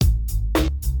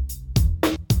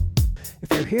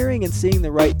hearing and seeing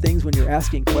the right things when you're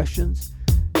asking questions,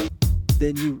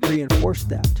 then you reinforce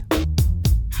that.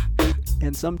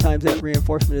 And sometimes that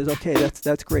reinforcement is, okay,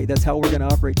 that's great. That's how we're going to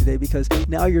operate today, because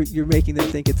now you're making them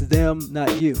think it's them,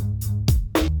 not you.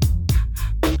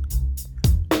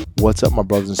 What's up, my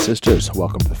brothers and sisters?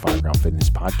 Welcome to the Fireground Fitness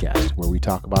Podcast, where we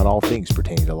talk about all things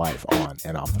pertaining to life on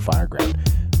and off the fireground.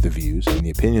 The views and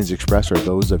the opinions expressed are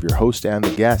those of your host and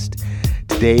the guest.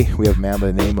 Today, we have a man by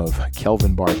the name of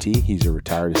Kelvin Barty. He's a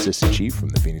retired assistant chief from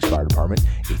the Phoenix Fire Department,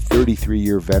 a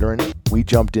 33-year veteran. We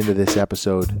jumped into this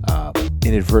episode,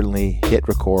 inadvertently hit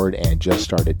record and just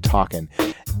started talking.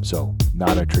 So,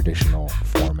 not a traditional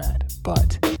format,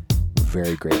 but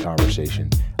very great conversation.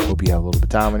 I hope you have a little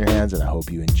bit of time on your hands, and I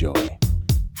hope you enjoy.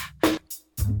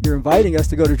 You're inviting us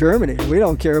to go to Germany. We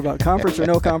don't care about conference or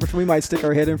no conference. We might stick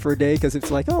our head in for a day because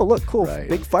it's like, oh, look, cool, right.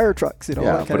 Big fire trucks, Yeah, that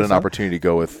kind but of an stuff. opportunity to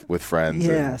go with friends.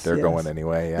 Yes, and they're going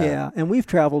anyway. Yeah, and we've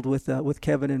traveled with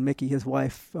Kevin and Mickey, his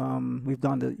wife. We've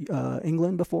gone to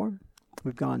England before.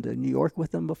 We've gone to New York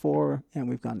with them before, and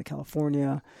we've gone to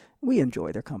California. We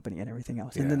enjoy their company and everything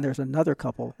else. Yeah. And then there's another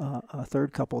couple, a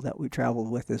third couple that we traveled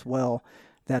with as well,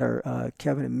 that are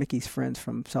Kevin and Mickey's friends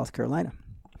from South Carolina.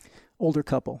 Older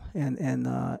couple,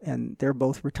 and they're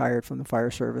both retired from the fire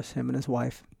service, him and his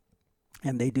wife,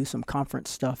 and they do some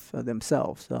conference stuff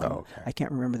themselves. Okay. I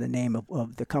can't remember the name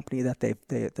of the company that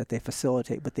they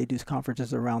facilitate, but they do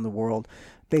conferences around the world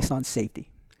based on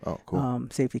safety. Oh, cool.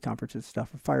 Safety conferences, stuff,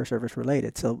 fire service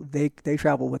related. So they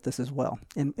travel with us as well.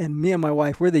 And me and my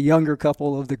wife, we're the younger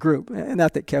couple of the group. And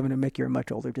not that Kevin and Mickey are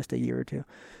much older, just a year or two.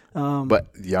 But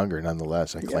younger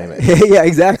nonetheless, I claim it. Yeah,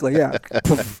 exactly. Yeah.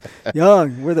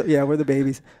 Young. We're the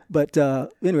babies. But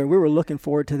anyway, we were looking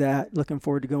forward to that, looking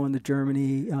forward to going to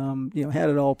Germany. Had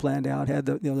it all planned out, had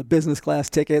the business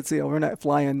class tickets. We're not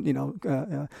flying,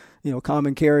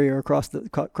 common carrier across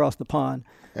the pond.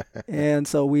 And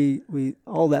so we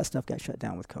all that stuff got shut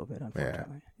down with COVID,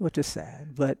 unfortunately, which is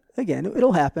sad. But again,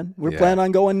 it'll happen. We're planning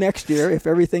on going next year if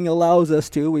everything allows us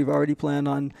to. We've already planned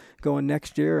on going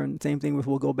next year, and same thing with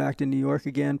we'll go back to New York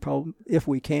again. Probably if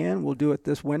we can, we'll do it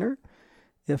this winter.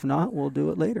 If not, we'll do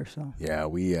it later. So yeah,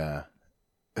 we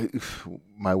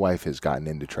my wife has gotten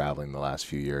into traveling the last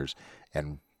few years,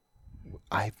 and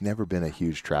I've never been a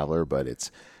huge traveler, but it's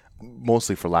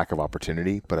mostly for lack of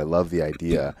opportunity, but I love the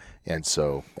idea. And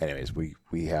so anyways,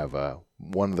 we have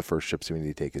one of the first trips we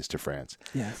need to take is to France.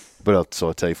 Yes. But I'll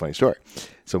tell you a funny story.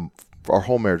 So for our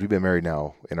whole marriage, we've been married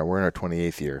now, we're in our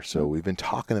 28th year. So we've been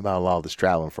talking about a lot of this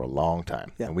traveling for a long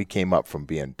time. Yeah. And we came up from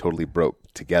being totally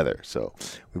broke together. So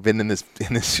we've been in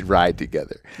this ride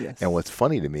together. Yes. And what's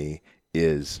funny to me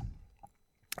is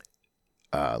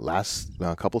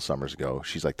a couple summers ago,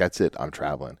 she's like, that's it, I'm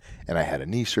traveling. And I had a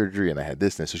knee surgery and I had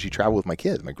this and this. So she traveled with my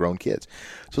kids, my grown kids.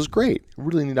 So it was great.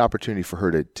 Really neat opportunity for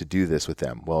her to do this with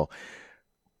them. Well,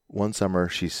 last summer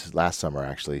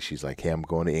actually, she's like, hey, I'm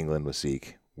going to England with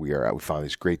Zeke. We found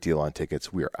this great deal on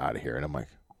tickets. We are out of here. And I'm like,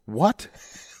 what?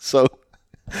 So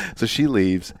she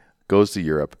leaves, goes to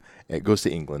Europe. It goes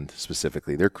to England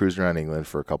specifically. They're cruising around England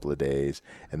for a couple of days.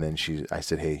 And then I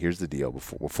said, hey, here's the deal.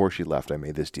 Before she left, I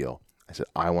made this deal. I said,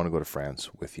 I want to go to France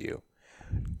with you.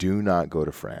 Do not go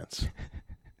to France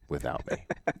without me.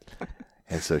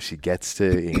 And so she gets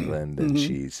to England and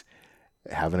she's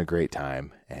having a great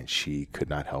time, and she could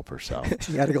not help herself.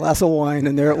 She had a glass of wine,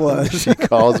 and there it was. She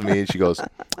calls me and she goes,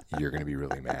 you're going to be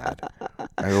really mad.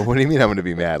 I go, what do you mean I'm going to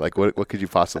be mad? Like, what could you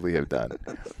possibly have done?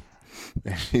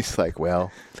 And she's like,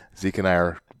 well, Zeke and I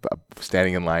are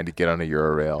standing in line to get on a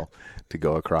Eurorail to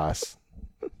go across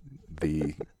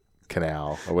the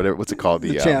canal or whatever, what's it called?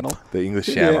 The channel. The English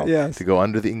Channel. Yeah, yes. To go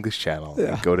under the English Channel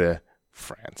and go to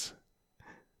France.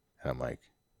 And I'm like,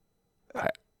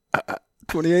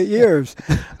 28 years.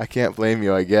 I can't blame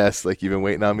you, I guess. Like, you've been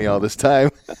waiting on me all this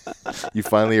time. You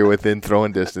finally are within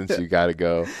throwing distance. You got to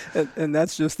go. And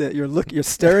that's just that you're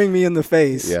staring me in the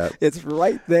face. Yeah. It's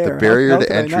right there. The barrier to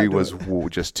entry was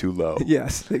just too low.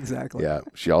 Yes, exactly. Yeah.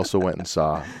 She also went and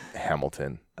saw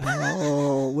Hamilton.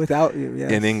 Oh, without you,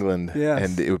 yes. In England. Yes.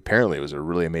 And apparently it was a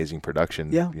really amazing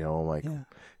production. Yeah.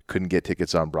 Couldn't get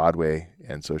tickets on Broadway.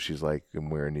 And so she's like,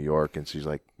 and we're in New York. And she's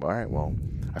like, all right, well,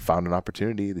 I found an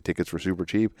opportunity. The tickets were super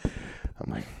cheap.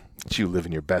 I'm like, you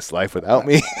living your best life without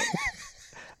me.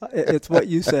 It's what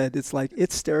you said. It's like,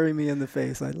 it's staring me in the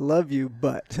face. I love you,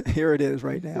 but here it is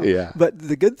right now. Yeah. But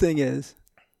the good thing is,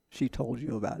 she told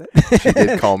you about it. She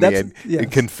did call me and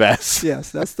confess.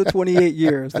 Yes, that's the 28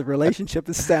 years. The relationship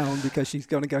is sound because she's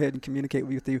going to go ahead and communicate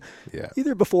with you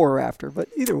either before or after, but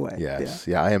either way. Yes.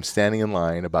 Yeah, I am standing in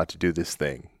line about to do this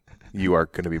thing. you are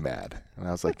going to be mad. And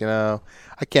I was like, I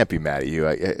can't be mad at you.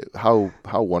 How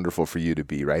wonderful for you to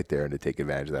be right there and to take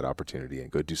advantage of that opportunity and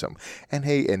go do something. And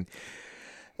hey,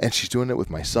 and she's doing it with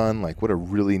my son. Like, what a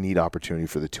really neat opportunity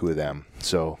for the two of them.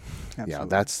 So,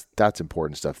 Absolutely. that's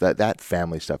important stuff. That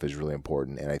family stuff is really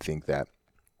important. And I think that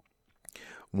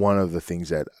one of the things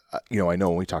that, I know when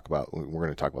we're going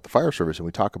to talk about the fire service, and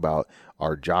we talk about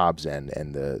our jobs and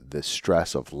the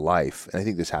stress of life. And I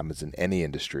think this happens in any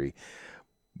industry,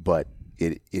 but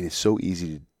it is so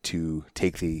easy to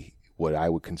take what I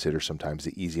would consider sometimes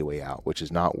the easy way out, which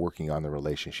is not working on the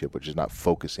relationship, which is not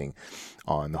focusing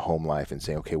on the home life and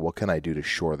saying, okay, what can I do to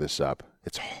shore this up?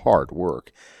 It's hard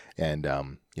work. And,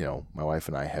 my wife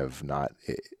and I have not,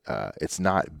 it's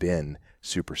not been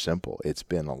super simple. It's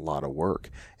been a lot of work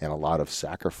and a lot of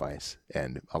sacrifice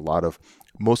and a lot of,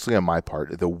 mostly on my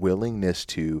part, the willingness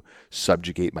to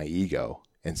subjugate my ego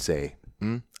and say,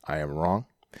 I am wrong.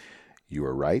 You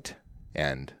are right.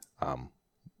 And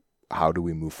how do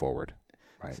we move forward?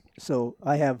 Right. So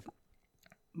I have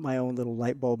my own little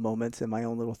light bulb moments and my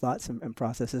own little thoughts and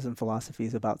processes and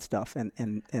philosophies about stuff.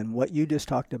 And what you just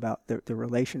talked about, the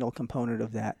relational component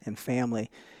of that and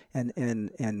family.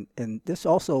 And this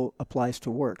also applies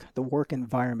to work, the work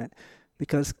environment,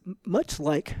 because much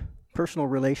like personal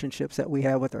relationships that we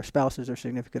have with our spouses or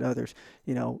significant others,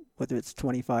 whether it's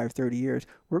 25, 30 years,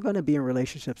 we're going to be in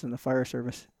relationships in the fire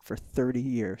service for 30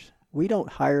 years. We don't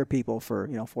hire people for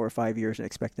 4 or 5 years and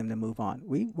expect them to move on.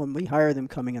 When we hire them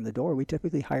coming in the door, we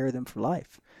typically hire them for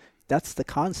life. That's the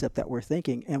concept that we're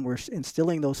thinking, and we're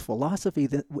instilling those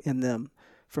philosophies in them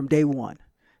from day one.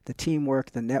 The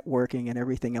teamwork, the networking, and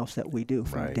everything else that we do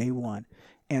from day one.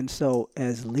 And so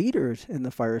as leaders in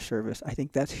the fire service, I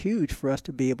think that's huge for us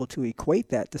to be able to equate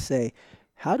that to say,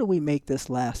 how do we make this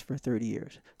last for 30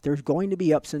 years? There's going to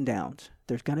be ups and downs.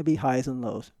 There's going to be highs and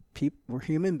lows. We're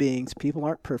human beings. People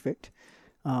aren't perfect.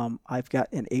 I've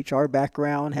got an HR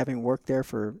background, having worked there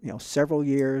for several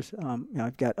years.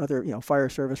 I've got other fire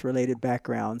service related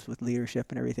backgrounds with leadership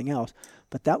and everything else.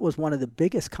 But that was one of the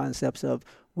biggest concepts of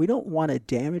we don't want to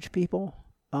damage people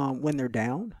when they're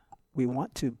down. We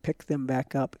want to pick them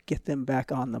back up, get them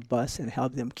back on the bus, and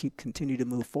help them continue to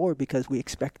move forward because we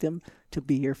expect them to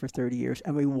be here for 30 years,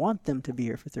 and we want them to be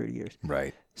here for 30 years.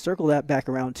 Right. Circle that back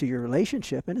around to your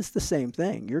relationship, and it's the same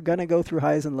thing. You're going to go through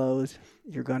highs and lows.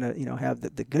 You're going to, have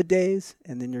the good days,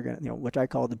 and then you're going to, which I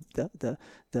call the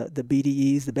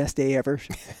BDEs, the best day ever.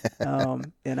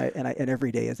 And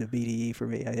every day is a BDE for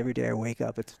me. Every day I wake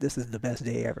up, this is the best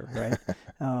day ever, right?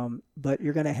 But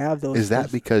you're going to have those. Is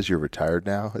that because you're retired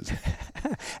now?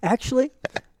 Actually,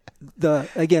 I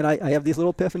have these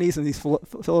little epiphanies and these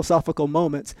philosophical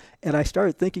moments, and I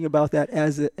started thinking about that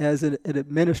as an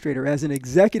administrator, as an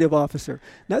executive officer.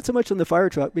 Not so much on the fire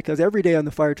truck, because every day on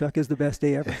the fire truck is the best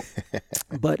day ever.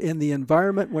 But in the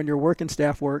environment when you're working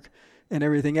staff work and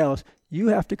everything else, you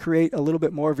have to create a little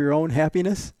bit more of your own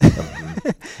happiness.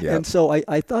 Yep. And so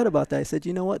I thought about that. I said,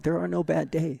 you know what? There are no bad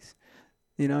days.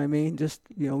 You know what I mean? Just,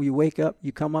 you wake up,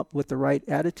 you come up with the right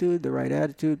attitude. The right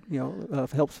attitude,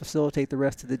 helps facilitate the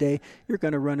rest of the day. You're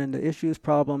going to run into issues,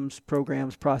 problems,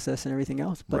 programs, process, and everything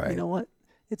else. But You know what?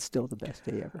 It's still the best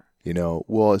day ever.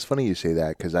 Well, it's funny you say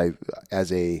that, because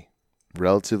as a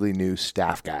relatively new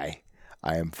staff guy,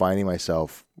 I am finding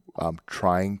myself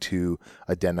trying to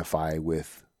identify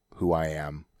with who I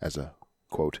am as a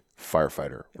quote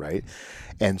firefighter, right?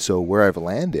 And so where I've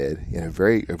landed I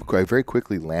very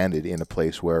quickly landed in a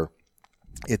place where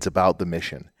it's about the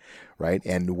mission, right?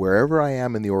 And wherever I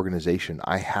am in the organization,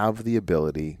 I have the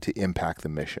ability to impact the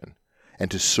mission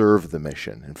and to serve the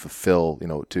mission and fulfill,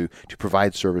 to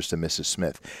provide service to Mrs.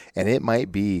 Smith. And it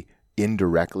might be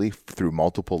indirectly through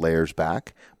multiple layers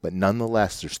back, but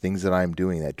nonetheless, there's things that I'm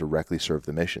doing that directly serve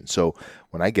the mission. So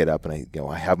when I get up and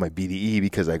I have my BDE,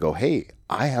 because I go, hey,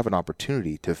 I have an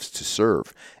opportunity to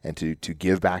serve and to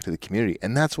give back to the community.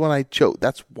 And that's what I chose.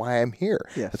 That's why I'm here.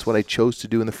 Yes. That's what I chose to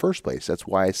do in the first place. That's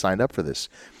why I signed up for this,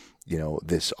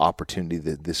 this opportunity,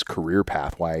 this career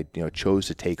path, why I, chose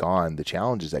to take on the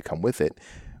challenges that come with it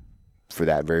for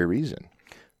that very reason.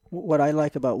 What I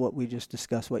like about what we just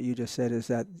discussed, what you just said, is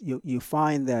that you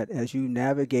find that as you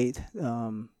navigate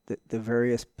the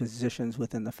various positions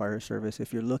within the fire service,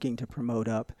 if you're looking to promote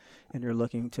up and you're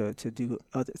looking to do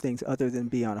other things other than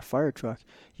be on a fire truck,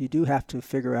 you do have to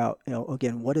figure out,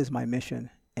 again, what is my mission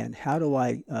and how do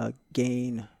I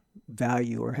gain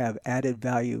value or have added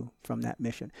value from that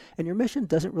mission. And your mission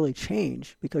doesn't really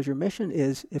change, because your mission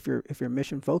is, if you're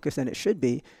mission focused, and it should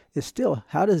be, is still,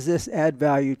 how does this add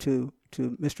value to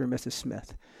Mr. and Mrs.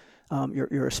 Smith?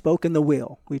 You're a spoke in the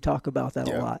wheel. We talk about that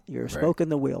a Yeah, lot. You're a right. spoke in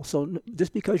the wheel. So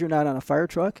just because you're not on a fire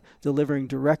truck delivering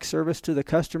direct service to the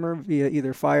customer via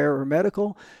either fire or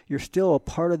medical, you're still a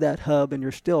part of that hub, and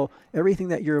you're still everything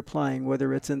that you're applying,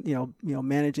 whether it's in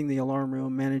managing the alarm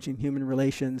room, managing human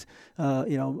relations,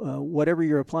 whatever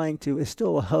you're applying to is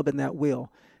still a hub in that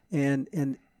wheel,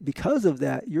 and because of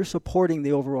that, you're supporting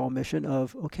the overall mission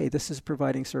of, okay, this is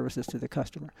providing services to the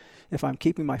customer. If I'm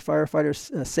keeping my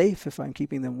firefighters safe, if I'm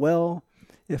keeping them well,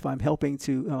 if I'm helping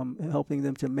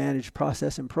them to manage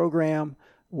process and program,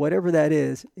 whatever that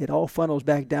is, it all funnels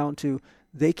back down to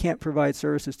they can't provide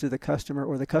services to the customer,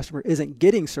 or the customer isn't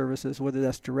getting services, whether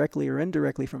that's directly or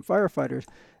indirectly from firefighters,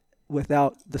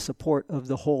 without the support of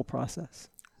the whole process.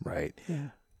 Right. Yeah.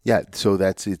 Yeah, so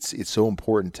it's so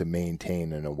important to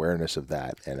maintain an awareness of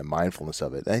that and a mindfulness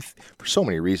of it. For so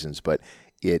many reasons, but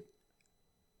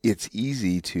it's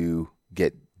easy to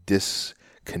get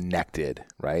disconnected,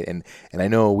 right? And I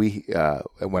know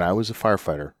when I was a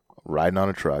firefighter riding on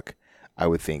a truck, I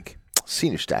would think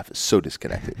senior staff is so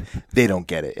disconnected. They don't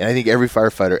get it. And I think every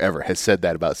firefighter ever has said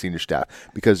that about senior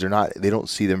staff, because they don't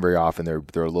see them very often.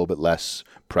 They're a little bit less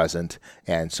present,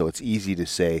 and so it's easy to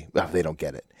say, oh, they don't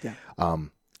get it. Yeah.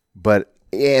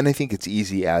 And I think it's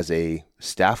easy as a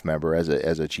staff member, as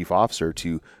a chief officer,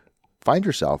 to find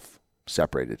yourself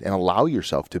separated and allow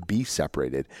yourself to be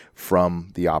separated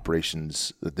from the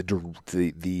operations,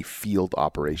 the field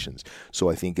operations. So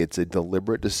I think it's a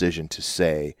deliberate decision to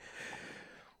say,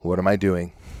 what am I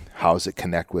doing? How does it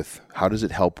connect with? How does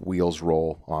it help wheels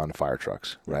roll on fire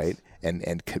trucks, right?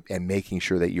 And making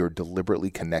sure that you're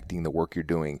deliberately connecting the work you're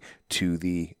doing to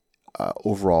the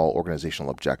overall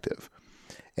organizational objective.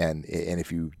 And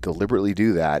if you deliberately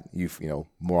do that,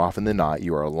 more often than not,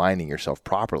 you are aligning yourself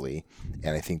properly.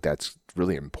 And I think that's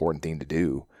really an important thing to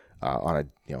do on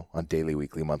a daily,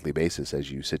 weekly, monthly basis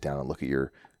as you sit down and look at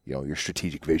your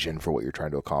strategic vision for what you're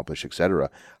trying to accomplish, et cetera.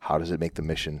 How does it make the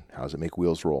mission? How does it make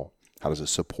wheels roll? How does it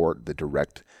support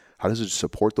how does it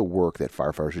support the work that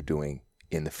firefighters are doing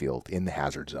in the field, in the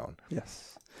hazard zone?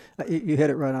 Yes. You hit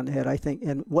it right on the head, I think.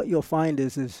 And what you'll find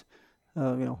is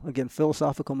again,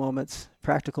 philosophical moments,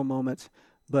 practical moments,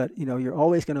 but you're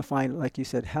always going to find, like you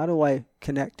said, how do I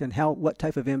connect, and what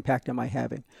type of impact am I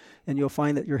having? And you'll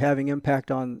find that you're having impact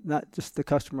on not just the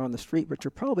customer on the street, but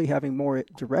you're probably having more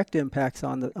direct impacts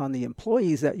on the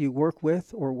employees that you work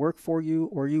with, or work for you,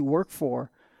 or you work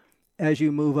for, as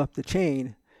you move up the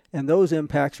chain. And those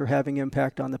impacts are having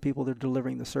impact on the people that are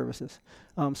delivering the services.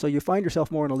 So you find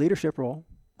yourself more in a leadership role.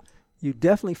 You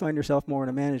definitely find yourself more in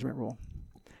a management role.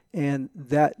 And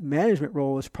that management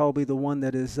role is probably the one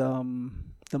that is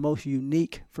the most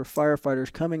unique for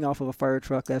firefighters coming off of a fire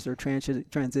truck as they're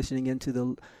transitioning into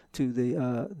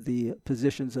the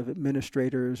positions of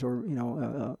administrators,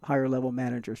 or higher level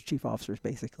managers, chief officers,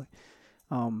 basically.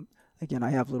 Again,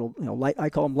 I have little I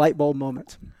call them light bulb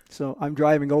moments. So I'm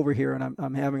driving over here and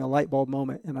I'm having a light bulb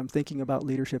moment, and I'm thinking about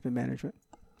leadership and management.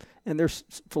 And there's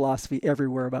philosophy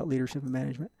everywhere about leadership and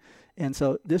management. And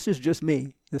so this is just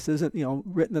me. This isn't,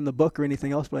 written in the book or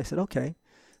anything else, but I said, okay,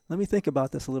 let me think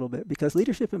about this a little bit, because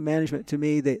leadership and management, to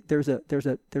me, there's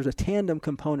a tandem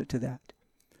component to that.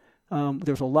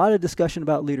 There's a lot of discussion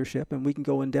about leadership, and we can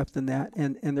go in depth in that.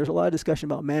 And there's a lot of discussion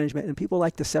about management, and people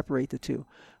like to separate the two.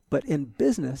 But in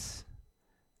business,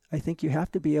 I think you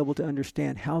have to be able to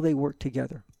understand how they work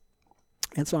together.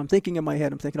 And so I'm thinking in my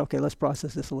head, okay, let's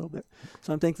process this a little bit.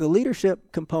 So I'm thinking the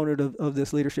leadership component of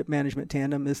this leadership management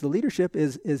tandem is the leadership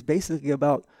is basically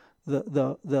about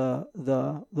the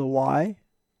why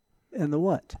and the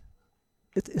what.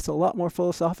 It's a lot more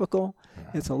philosophical.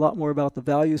 It's a lot more about the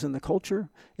values and the culture.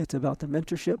 It's about the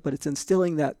mentorship, but it's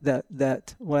instilling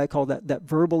that what I call that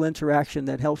verbal interaction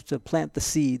that helps to plant the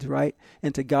seeds, right,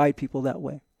 and to guide people that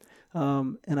way.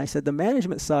 And I said the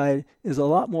management side is a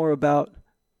lot more about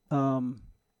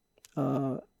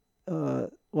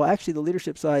actually the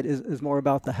leadership side is more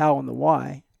about the how and the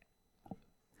why.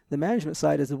 The management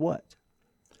side is the what.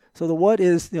 So the what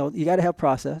is, you got to have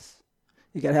process.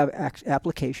 You got to have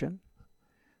application.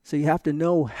 So you have to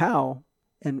know how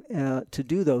and to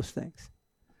do those things.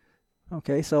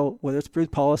 Okay, so whether it's through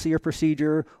policy or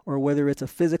procedure, or whether it's a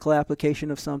physical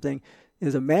application of something,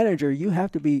 as a manager, you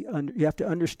have to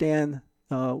understand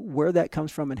where that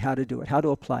comes from and how to do it, how to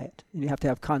apply it. And you have to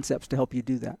have concepts to help you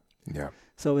do that. Yeah.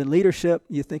 So in leadership,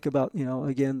 you think about,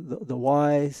 again, the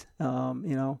whys,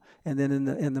 and then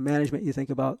in the management, you think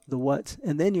about the whats.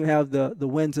 And then you have the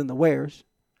whens and the wheres.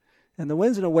 And the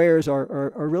whens and the wheres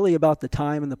are really about the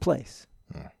time and the place.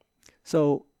 Yeah.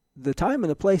 So the time and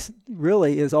the place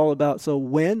really is all about, so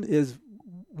when is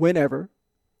whenever,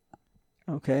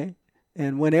 okay?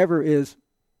 And whenever is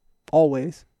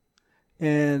always.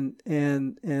 and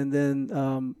then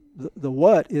the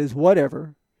what is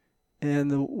whatever, and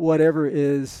the whatever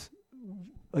is,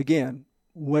 again,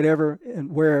 whatever and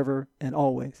wherever and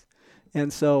always.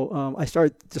 And so I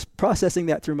started just processing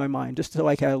that through my mind, just so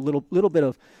I had a little bit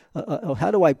of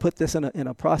how do I put this in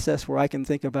a process where I can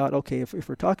think about, okay, if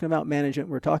we're talking about management,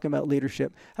 we're talking about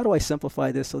leadership, how do I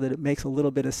simplify this so that it makes a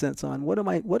little bit of sense on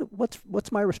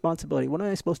what's my responsibility? What am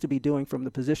I supposed to be doing from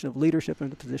the position of leadership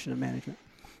and the position of management?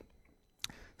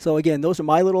 So again, those are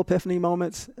my little epiphany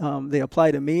moments. They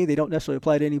apply to me. They don't necessarily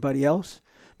apply to anybody else.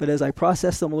 But as I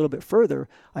process them a little bit further,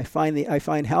 I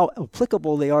find how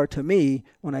applicable they are to me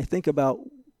when I think about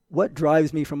what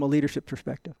drives me from a leadership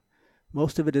perspective.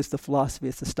 Most of it is the philosophy,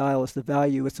 it's the style, it's the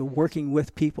value, it's the working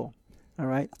with people. All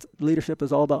right, leadership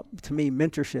is all about, to me,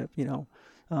 mentorship.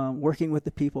 Working with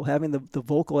the people, having the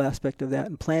vocal aspect of that,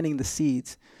 and planting the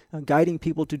seeds, guiding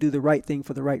people to do the right thing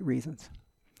for the right reasons.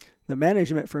 The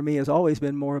management for me has always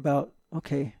been more about,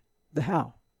 okay, the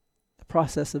how.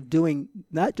 Process of doing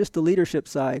not just the leadership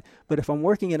side, but if I'm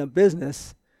working in a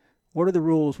business, what are the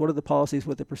rules, what are the policies,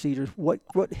 what are the procedures, what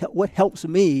helps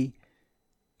me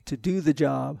to do the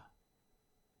job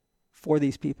for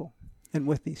these people and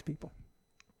with these people.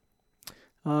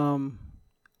 I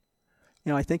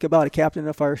think about a captain in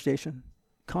a fire station,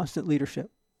 constant leadership,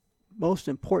 most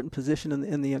important position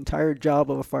in the entire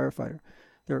job of a firefighter.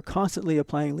 They're constantly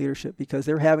applying leadership because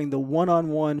they're having the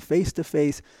one-on-one,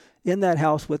 face-to-face in that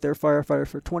house with their firefighters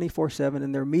for 24/7,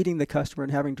 and they're meeting the customer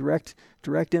and having direct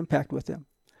impact with them,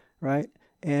 right?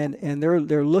 And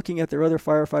they're looking at their other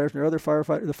firefighters, and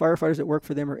the firefighters that work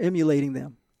for them are emulating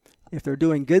them. If they're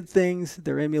doing good things,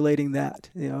 they're emulating that.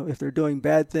 If they're doing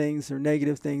bad things or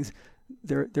negative things,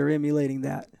 they're emulating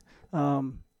that.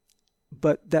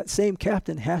 But that same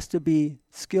captain has to be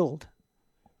skilled.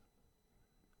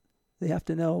 They have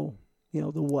to know,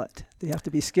 the what. They have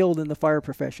to be skilled in the fire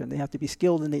profession. They have to be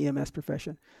skilled in the EMS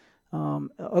profession.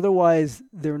 Otherwise,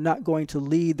 they're not going to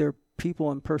lead their people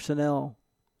and personnel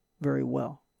very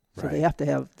well. So They have to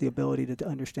have the ability to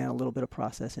understand a little bit of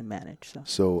process and manage.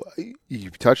 So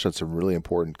you've touched on some really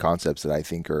important concepts that I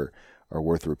think are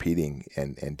worth repeating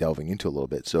and delving into a little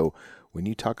bit. So when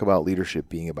you talk about leadership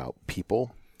being about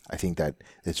people, I think that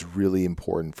it's really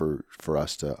important for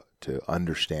us to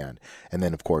understand. And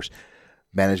then, of course,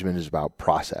 management is about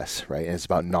process, right? And it's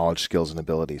about knowledge, skills, and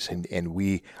abilities. And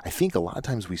I think a lot of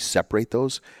times we separate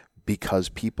those because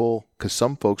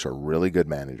some folks are really good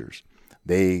managers.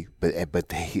 They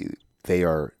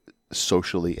are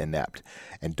socially inept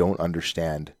and don't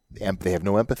understand. They have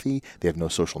no empathy. They have no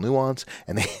social nuance,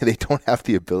 and they don't have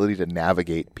the ability to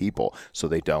navigate people. So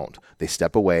they don't. They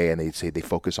step away and they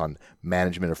focus on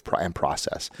management and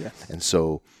process. Yes. And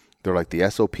so they're like the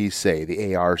SOPs say,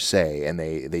 the ARs say, and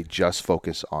they just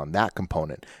focus on that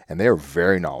component. And they are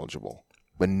very knowledgeable,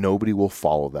 but nobody will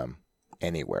follow them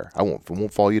anywhere. I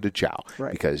won't follow you to chow,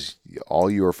 right? Because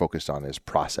all you are focused on is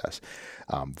process,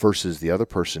 versus the other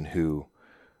person who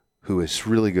is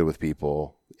really good with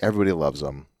people. Everybody loves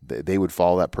them. They would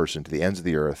follow that person to the ends of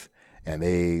the earth, and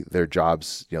their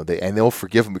jobs, they'll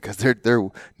forgive them because their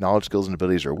knowledge, skills, and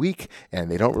abilities are weak, and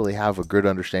they don't really have a good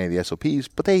understanding of the SOPs.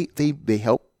 But they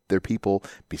help their people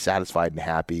be satisfied and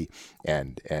happy,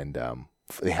 and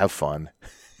they have fun,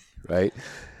 right?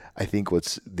 I think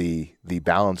what's the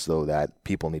balance though that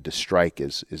people need to strike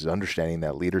is understanding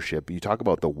that leadership. You talk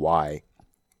about the why.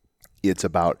 It's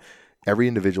about every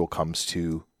individual comes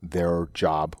to their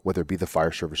job, whether it be the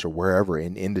fire service or wherever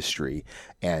in industry,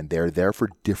 and they're there for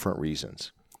different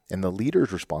reasons. And the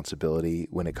leader's responsibility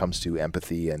when it comes to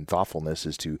empathy and thoughtfulness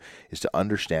is to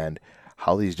understand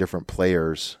how these different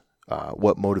players,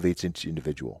 what motivates each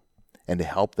individual, and to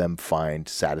help them find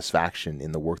satisfaction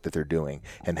in the work that they're doing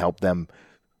and help them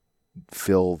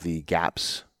fill the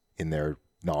gaps in their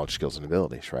knowledge, skills, and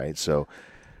abilities, right? So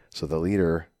the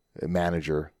leader,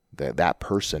 manager, that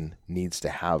person needs to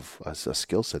have a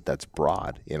skill set that's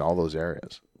broad in all those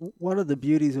areas. One of the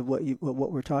beauties of what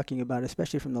we're talking about,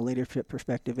 especially from the leadership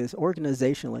perspective, is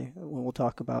organizationally. When we'll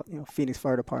talk about Phoenix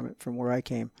Fire Department from where I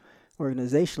came,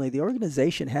 organizationally, the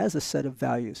organization has a set of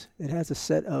values. It has a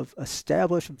set of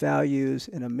established values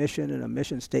and a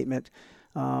mission statement.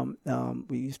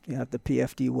 We used to have the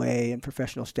PFD way and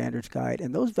professional standards guide,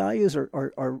 and those values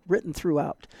are written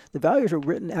throughout. The values are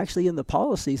written actually in the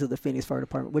policies of the Phoenix Fire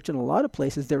Department, which in a lot of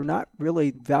places they're not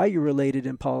really value related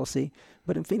in policy,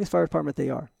 but in Phoenix Fire Department they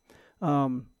are.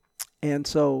 And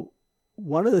so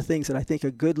one of the things that I think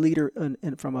a good leader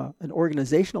from an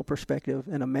organizational perspective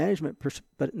and a management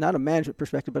but not a management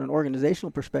perspective, but an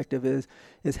organizational perspective is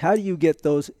how do you get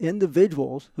those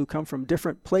individuals who come from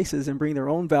different places and bring their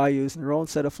own values and their own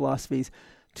set of philosophies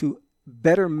to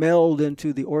better meld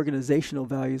into the organizational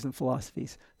values and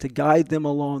philosophies, to guide them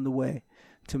along the way,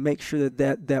 to make sure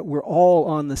that we're all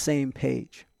on the same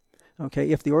page. Okay,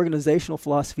 if the organizational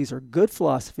philosophies are good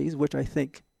philosophies, which I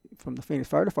think from the Phoenix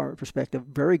Fire Department perspective,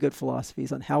 very good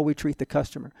philosophies on how we treat the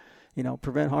customer.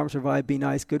 Prevent harm, survive, be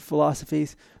nice, good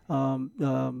philosophies.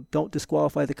 Don't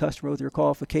disqualify the customer with your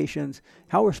qualifications.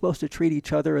 How we're supposed to treat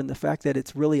each other, and the fact that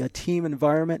it's really a team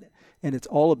environment and it's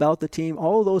all about the team.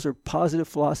 All of those are positive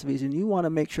philosophies, and you want to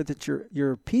make sure that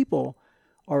your people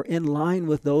are in line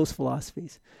with those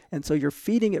philosophies. And so you're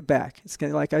feeding it back. It's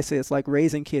kind of like I say, it's like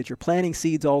raising kids. You're planting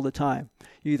seeds all the time.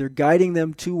 You're either guiding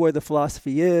them to where the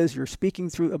philosophy is, you're speaking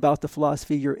through about the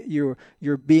philosophy,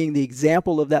 you're being the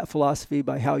example of that philosophy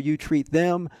by how you treat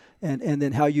them and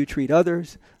then how you treat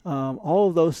others. All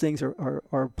of those things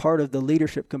are part of the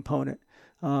leadership component.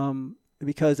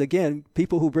 Because again,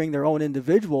 people who bring their own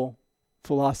individual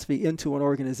philosophy into an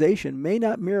organization may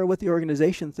not mirror what the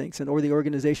organization thinks or the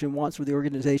organization wants or the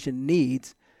organization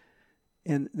needs.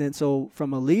 And then so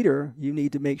from a leader, you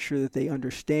need to make sure that they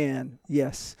understand,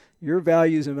 yes, your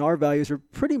values and our values are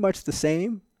pretty much the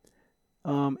same.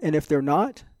 And if they're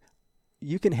not,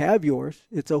 you can have yours.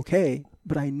 It's okay.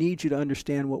 But I need you to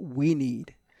understand what we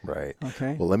need. Right.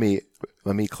 Okay. Well, let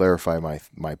me clarify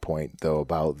my point though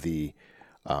about the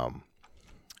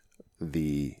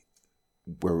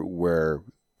where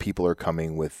people are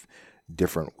coming with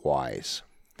different whys.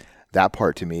 That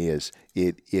part to me is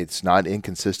it's not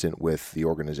inconsistent with the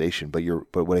organization, but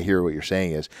what I hear what you're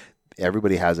saying is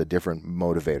everybody has a different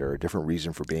motivator, a different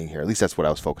reason for being here. At least that's what I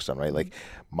was focused on, right? Like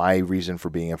my reason for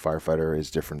being a firefighter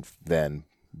is different than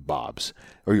Bob's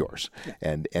or yours.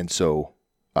 And so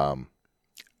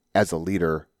as a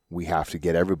leader, we have to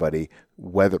get everybody,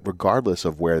 regardless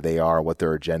of where they are, what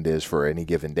their agenda is for any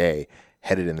given day,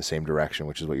 headed in the same direction,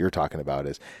 which is what you're talking about.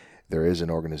 Is there is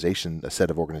an organization, a set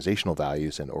of organizational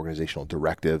values and organizational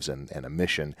directives and a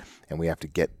mission, and we have to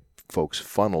get folks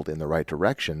funneled in the right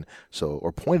direction,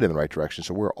 or pointed in the right direction,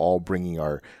 so we're all bringing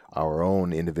our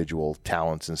own individual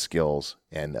talents and skills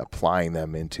and applying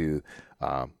them into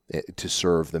to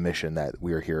serve the mission that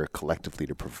we are here collectively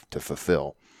to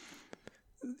fulfill.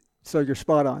 So you're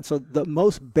spot on. So the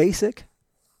most basic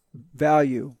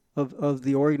value of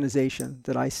the organization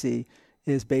that I see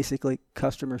is basically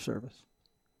customer service.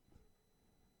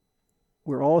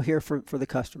 We're all here for the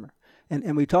customer.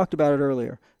 And we talked about it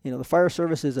earlier. The fire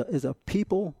service is a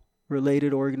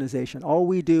people-related organization. All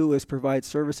we do is provide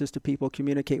services to people,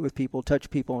 communicate with people, touch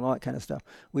people, and all that kind of stuff.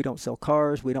 We don't sell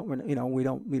cars. We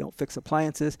don't fix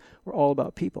appliances. We're all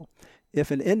about people. If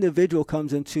an individual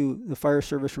comes into the fire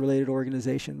service-related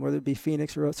organization, whether it be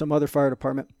Phoenix or some other fire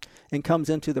department, and comes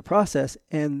into the process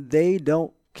and they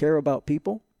don't care about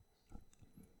people,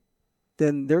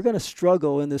 then they're going to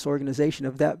struggle in this organization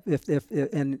and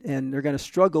they're going to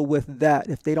struggle with that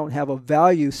if they don't have a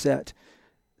value set.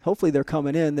 Hopefully they're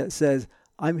coming in that says,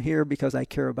 I'm here because I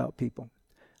care about people.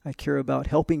 I care about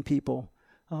helping people.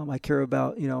 I care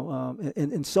about,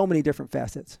 in so many different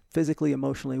facets, physically,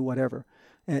 emotionally, whatever.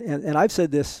 And I've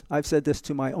said this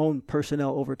to my own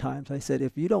personnel over time. I said,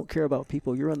 if you don't care about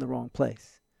people, you're in the wrong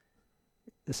place.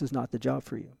 This is not the job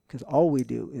for you, because all we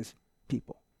do is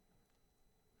people.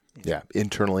 Yeah,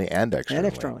 internally and externally. And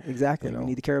externally, exactly. We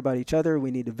need to care about each other.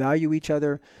 We need to value each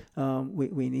other.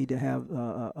 We need to have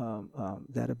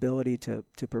that ability to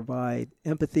provide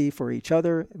empathy for each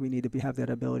other. We need to have that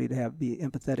ability to be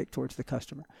empathetic towards the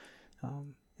customer.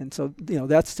 And so,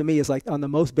 that's to me is like on the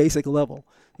most basic level.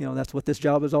 That's what this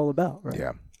job is all about, right?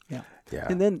 Yeah. Yeah.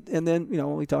 And then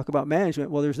when we talk about management,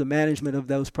 well, there's the management of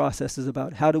those processes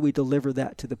about how do we deliver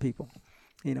that to the people.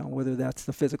 Whether that's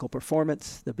the physical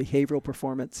performance, the behavioral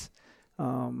performance,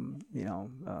 all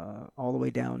the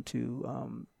way down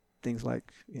to things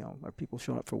like, are people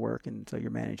showing up for work, and so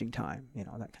you're managing time,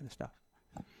 that kind of stuff.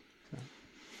 So,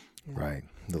 Right,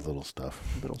 the little stuff.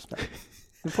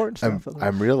 Important stuff.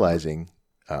 I'm realizing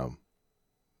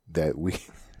that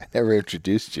I never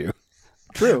introduced you.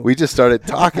 True. We just started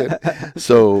talking.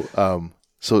 So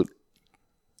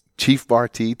Chief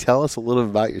Barty, tell us a little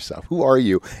bit about yourself. Who are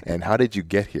you, and how did you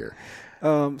get here?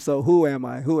 So who am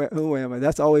I? Who am I?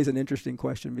 That's always an interesting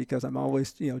question, because I'm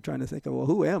always trying to think of, well,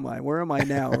 who am I? Where am I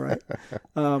now? Right.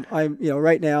 I'm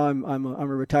right now I'm a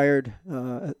retired.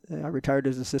 I retired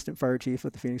as assistant fire chief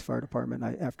at the Phoenix Fire Department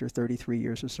after 33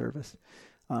 years of service.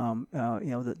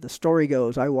 The story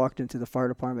goes, I walked into the fire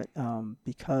department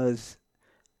because.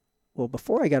 Well,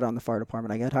 before I got on the fire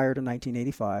department, I got hired in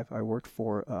 1985. I worked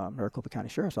for Maricopa County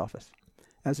Sheriff's Office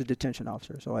as a detention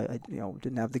officer. So I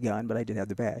didn't have the gun, but I did have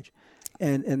the badge.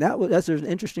 And there's an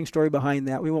interesting story behind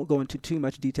that. We won't go into too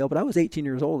much detail, but I was 18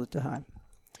 years old at the time.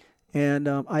 And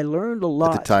I learned a At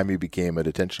lot. the time you became a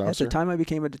detention officer? At the time I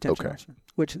became a detention Okay. officer,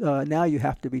 which now you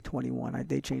have to be 21.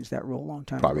 They changed that rule a long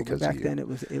time Probably ago. But because back of you. then it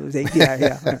was 8.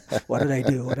 Yeah. What did I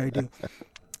do?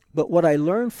 But what I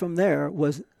learned from there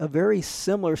was a very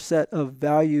similar set of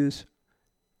values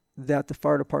that the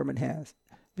fire department has.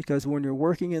 Because when you're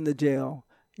working in the jail,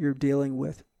 you're dealing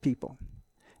with people.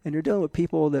 And you're dealing with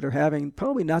people that are having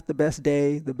probably not the best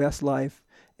day, the best life.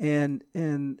 And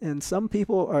some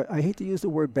people are, I hate to use the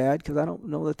word bad because I don't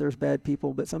know that there's bad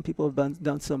people, but some people have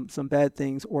done some bad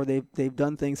things, or they've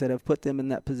done things that have put them in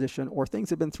that position, or things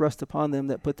have been thrust upon them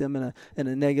that put them in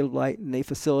a negative light, and they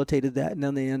facilitated that, and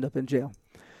then they end up in jail.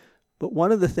 But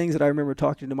one of the things that I remember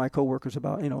talking to my coworkers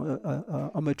about,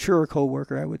 a mature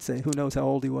coworker, I would say, who knows how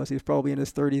old he was? He was probably in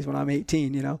his 30s when I'm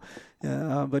 18,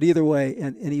 But either way,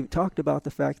 and he talked about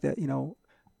the fact that,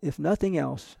 if nothing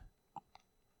else,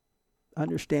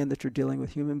 understand that you're dealing with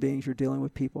human beings, you're dealing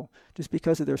with people. Just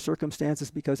because of their circumstances,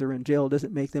 because they're in jail,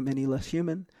 doesn't make them any less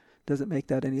human, doesn't make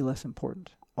that any less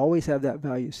important. Always have that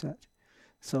value set.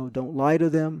 So don't lie to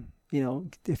them.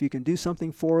 If you can do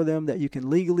something for them that you can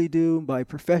legally do by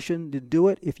profession, to do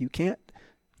it. If you can't,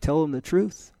 tell them the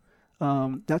truth.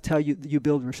 That's how you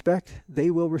build respect.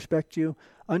 They will respect you.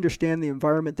 Understand the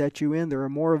environment that you're in. There are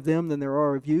more of them than there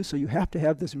are of you, so you have to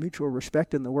have this mutual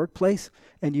respect in the workplace,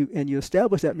 and you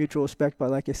establish that mutual respect by,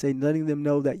 like I say, letting them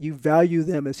know that you value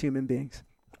them as human beings,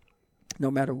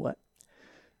 no matter what.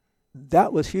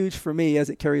 That was huge for me as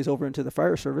it carries over into the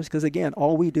fire service, because again,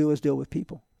 all we do is deal with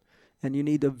people. And you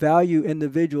need to value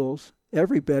individuals,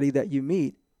 everybody that you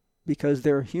meet, because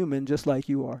they're human just like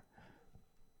you are.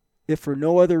 If for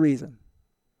no other reason.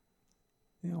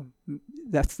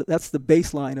 That's the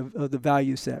baseline of the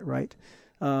value set, right?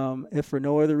 If for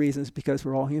no other reasons, because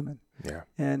we're all human. Yeah.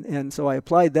 And so I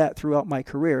applied that throughout my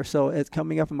career. So it's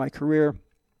coming up in my career,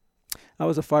 I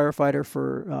was a firefighter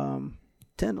for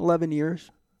 10, 11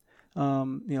 years.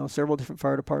 Several different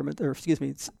fire departments,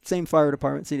 same fire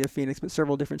department, City of Phoenix, but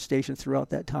several different stations throughout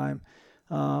that time.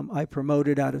 I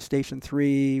promoted out of Station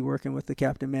 3, working with the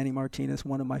Captain Manny Martinez,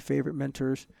 one of my favorite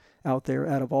mentors out there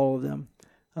out of all of them.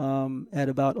 At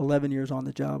about 11 years on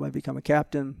the job, I become a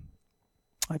captain.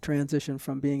 I transitioned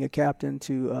from being a captain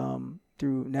to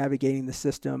through navigating the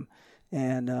system,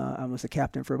 and I was a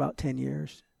captain for about 10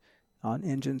 years on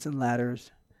engines and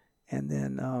ladders, and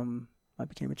then I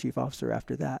became a chief officer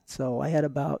after that. So I had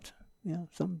about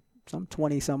some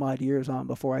 20 some odd years on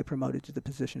before I promoted to the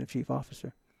position of chief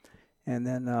officer. And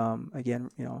then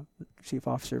again, chief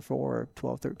officer for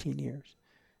 12, 13 years.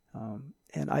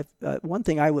 And I've one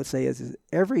thing I would say is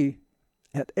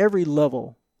at every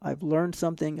level, I've learned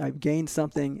something, I've gained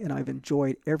something, and I've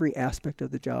enjoyed every aspect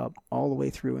of the job all the way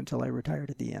through until I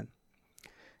retired at the end.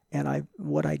 And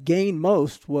what I gained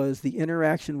most was the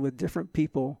interaction with different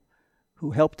people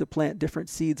who helped to plant different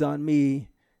seeds on me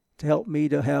to help me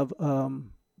to have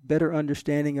better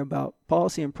understanding about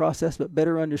policy and process, but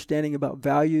better understanding about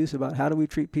values, about how do we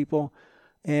treat people,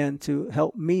 and to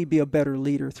help me be a better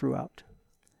leader throughout.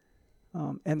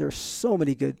 And there's so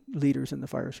many good leaders in the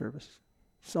fire service,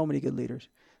 so many good leaders.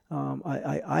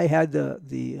 I had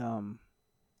the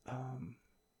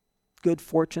good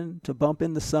fortune to bump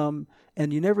into some,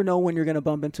 and you never know when you're going to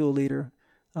bump into a leader.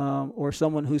 Or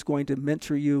someone who's going to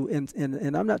mentor you, and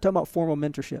I'm not talking about formal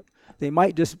mentorship. They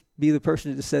might just be the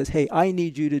person that says, hey, I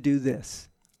need you to do this.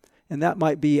 And that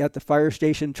might be at the fire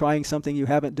station trying something you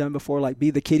haven't done before, like be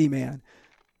the kitty man.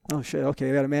 Oh, shit, okay,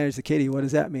 I got to manage the kitty. What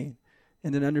does that mean?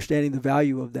 And then understanding the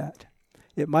value of that.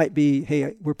 It might be,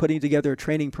 hey, we're putting together a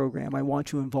training program. I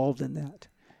want you involved in that.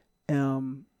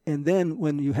 And then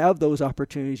when you have those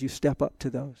opportunities, you step up to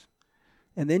those.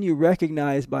 And then you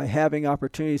recognize by having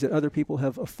opportunities that other people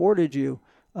have afforded you,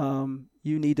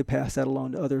 you need to pass that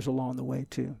along to others along the way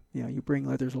too. You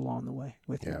bring others along the way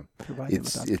with you.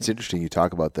 It's interesting you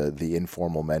talk about the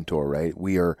informal mentor, right?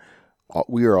 We are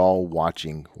all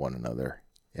watching one another,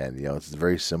 and it's a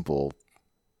very simple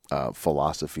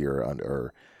philosophy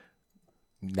or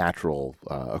natural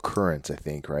occurrence, I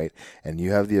think, right? And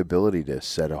you have the ability to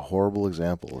set a horrible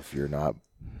example if you're not,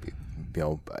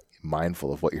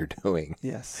 mindful of what you're doing.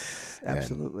 Yes,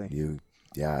 absolutely.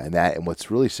 And what's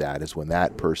really sad is when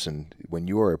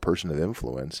you are a person of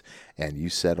influence and you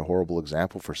set a horrible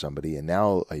example for somebody, and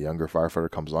now a younger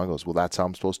firefighter comes along and goes, well, that's how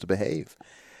I'm supposed to behave.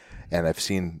 And I've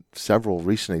seen several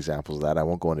recent examples of that. I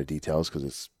won't go into details because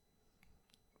it's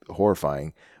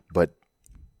horrifying, but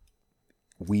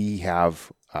we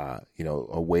have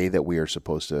a way that we are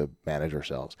supposed to manage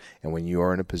ourselves. And when you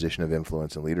are in a position of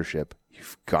influence and leadership,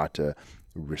 you've got to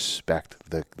respect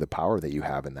the power that you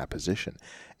have in that position,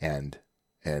 and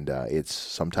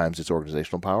sometimes it's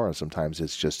organizational power, and sometimes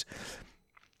it's just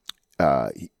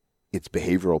it's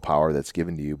behavioral power that's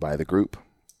given to you by the group,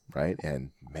 right?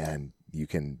 And man, you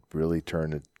can really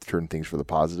turn things for the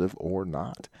positive or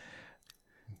not.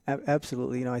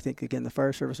 Absolutely. I think, again, the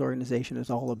fire service organization is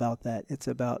all about that. It's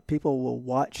about people will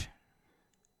watch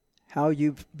how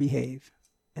you behave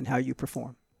and how you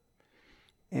perform.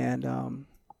 And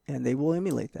they will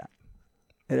emulate that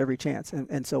at every chance.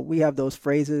 And so we have those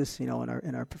phrases, in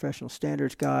our professional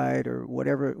standards guide or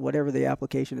whatever the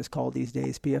application is called these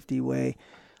days, PFD way,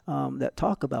 that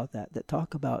talk about that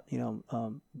talk about,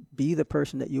 be the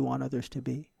person that you want others to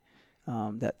be,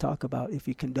 that talk about if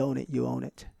you condone it, you own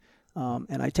it.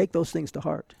 And I take those things to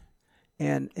heart.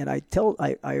 And I tell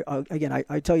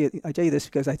you this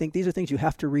because I think these are things you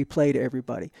have to replay to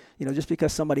everybody. Just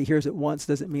because somebody hears it once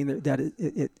doesn't mean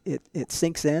that it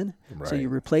sinks in. Right. So you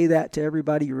replay that to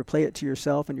everybody, you replay it to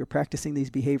yourself, and you're practicing these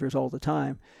behaviors all the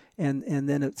time. And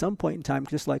then at some point in time,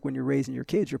 just like when you're raising your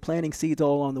kids, you're planting seeds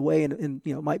all along the way, and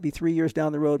it might be 3 years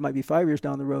down the road, might be 5 years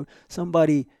down the road.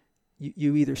 Somebody,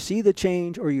 you either see the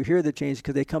change or you hear the change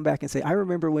because they come back and say, I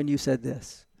remember when you said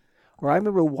this. Or I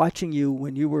remember watching you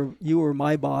when you were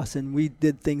my boss and we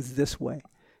did things this way,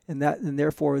 and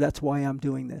therefore that's why I'm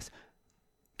doing this.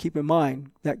 Keep in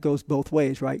mind that goes both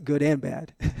ways, right? Good and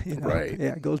bad. Right.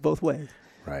 Yeah, it goes both ways.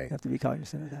 Right. You have to be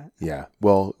cognizant of that. Yeah.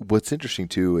 Well, what's interesting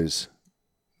too is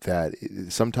that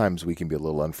sometimes we can be a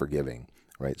little unforgiving,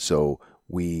 right? So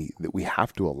we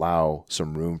have to allow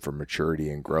some room for maturity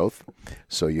and growth.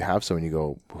 So you have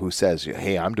someone who says,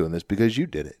 "Hey, I'm doing this because you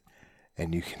did it."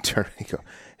 And you can turn and go,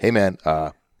 hey, man,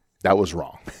 that was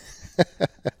wrong.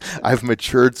 I've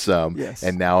matured some, yes.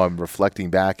 And now I'm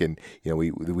reflecting back. And,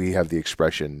 we have the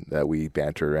expression that we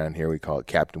banter around here. We call it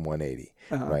Captain 180,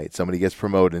 right? Somebody gets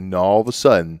promoted and all of a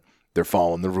sudden they're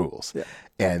following the rules. Yeah.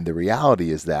 And the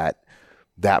reality is that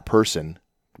person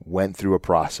went through a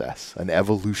process, an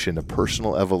evolution, a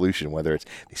personal evolution, whether it's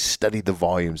they studied the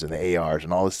volumes and the ARs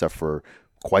and all this stuff for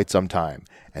quite some time.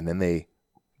 And then they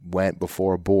went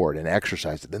before a board and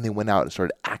exercised it. Then they went out and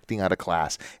started acting out of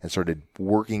class and started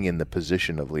working in the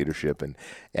position of leadership.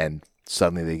 And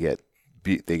suddenly they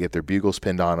get their bugles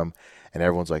pinned on them, and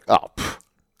everyone's like, oh,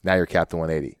 now you're Captain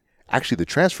 180. Actually, the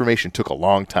transformation took a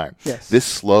long time. Yes. This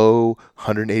slow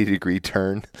 180-degree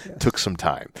turn took some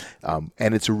time.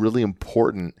 And it's a really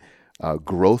important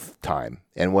growth time.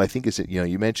 And what I think is that,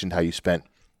 you mentioned how you spent,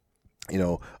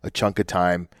 a chunk of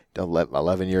time,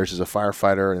 11 years as a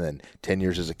firefighter and then 10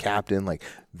 years as a captain. Like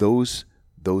those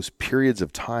periods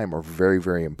of time are very,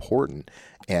 very important.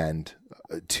 And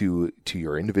to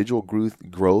your individual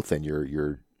growth and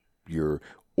your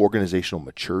organizational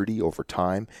maturity over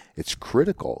time, it's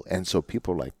critical. And so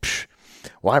people are like,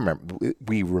 well, I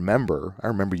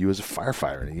remember you as a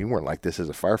firefighter, and you weren't like this as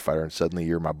a firefighter, and suddenly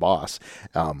you're my boss.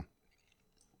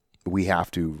 We have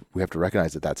to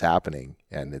recognize that that's happening,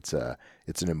 and it's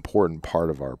an important part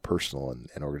of our personal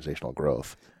and organizational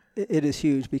growth. It is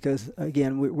huge because,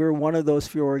 again, we're one of those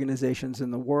few organizations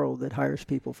in the world that hires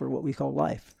people for what we call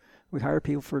life. We hire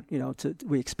people for,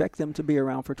 we expect them to be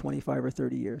around for 25 or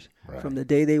 30 years from the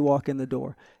day they walk in the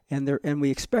door, and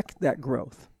we expect that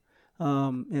growth.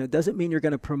 It doesn't mean you're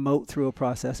going to promote through a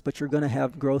process, but you're going to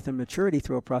have growth and maturity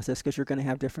through a process because you're going to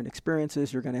have different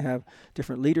experiences. You're going to have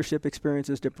different leadership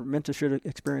experiences, different mentorship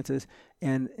experiences,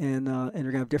 and you're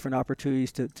going to have different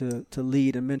opportunities to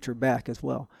lead and mentor back as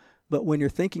well. But when you're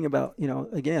thinking about,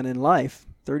 again, in life,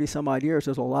 30 some odd years,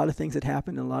 there's a lot of things that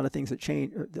happen and a lot of things that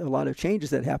change, a lot of changes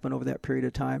that happen over that period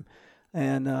of time.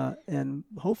 And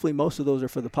hopefully most of those are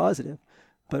for the positive.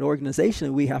 But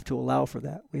organizationally, we have to allow for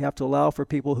that. We have to allow for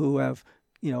people who have,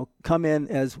 come in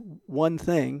as one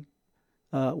thing,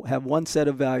 have one set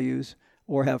of values,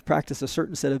 or have practiced a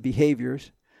certain set of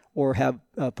behaviors, or have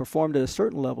performed at a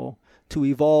certain level to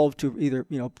evolve to either,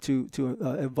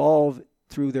 evolve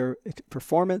through their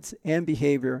performance and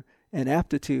behavior and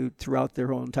aptitude throughout their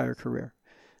whole entire career.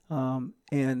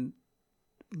 And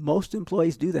most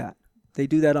employees do that. They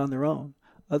do that on their own.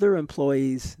 Other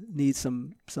employees need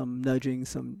some nudging,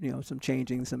 some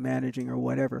changing, some managing or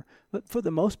whatever. But for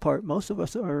the most part, most of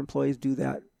our employees do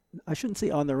that. I shouldn't say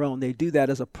on their own. They do that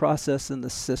as a process in the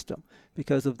system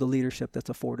because of the leadership that's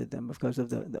afforded them, because of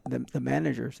the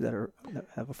managers that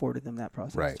have afforded them that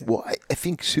process. Right. Too. Well, I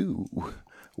think too,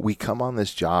 we come on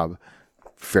this job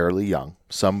fairly young.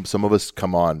 Some of us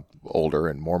come on older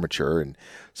and more mature, and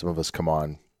some of us come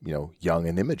on young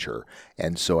and immature.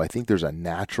 And so I think there's a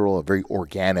natural, a very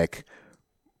organic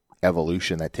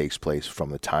evolution that takes place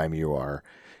from the time you are,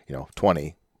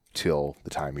 20 till the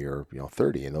time you're,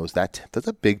 30. And that's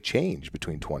a big change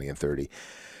between 20 and 30.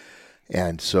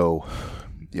 And so,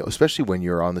 especially when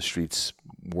you're on the streets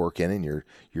working and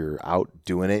you're out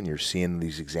doing it and you're seeing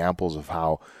these examples of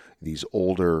how these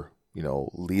older,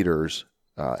 leaders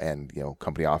and,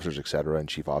 company officers, et cetera, and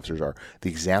chief officers are the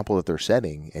example that they're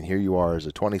setting. And here you are as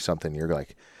a 20-something, you're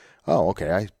like, oh,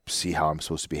 okay, I see how I'm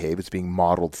supposed to behave. It's being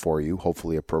modeled for you,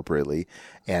 hopefully appropriately.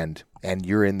 And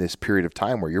you're in this period of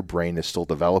time where your brain is still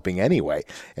developing anyway.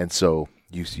 And so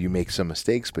you make some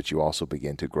mistakes, but you also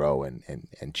begin to grow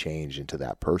and change into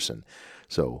that person.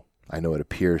 So I know it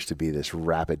appears to be this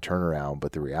rapid turnaround,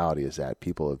 but the reality is that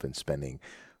people have been spending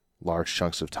large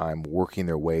chunks of time working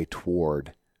their way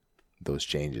toward those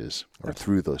changes or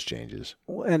through those changes.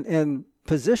 And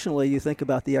positionally, you think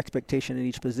about the expectation in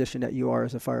each position that you are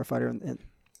as a firefighter. And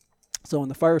so in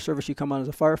the fire service, you come on as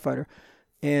a firefighter,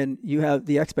 and you have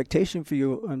the expectation for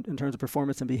you in terms of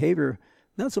performance and behavior.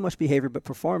 Not so much behavior, but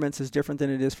performance is different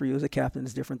than it is for you as a captain,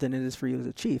 is different than it is for you as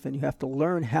a chief. And you have to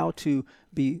learn how to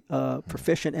be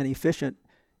proficient and efficient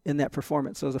in that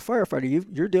performance. So as a firefighter,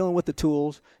 you're dealing with the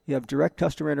tools. You have direct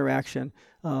customer interaction,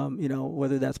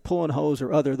 whether that's pulling hose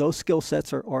or other. Those skill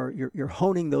sets you're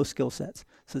honing those skill sets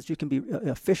so that you can be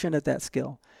efficient at that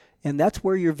skill. And that's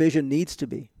where your vision needs to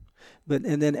be.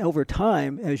 And then over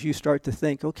time, as you start to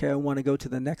think, okay, I want to go to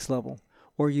the next level,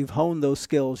 or you've honed those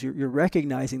skills, you're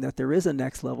recognizing that there is a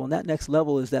next level, and that next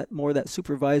level is that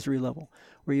supervisory level,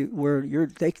 where you're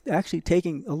actually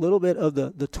taking a little bit of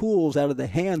the tools out of the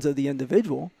hands of the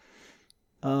individual,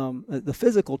 the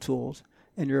physical tools,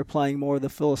 and you're applying more of the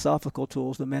philosophical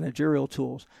tools, the managerial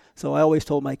tools. So I always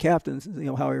told my captains,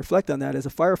 how I reflect on that is a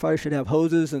firefighter should have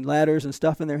hoses and ladders and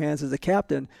stuff in their hands. As a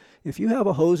captain, if you have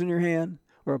a hose in your hand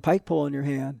or a pike pole in your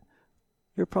hand,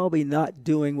 you're probably not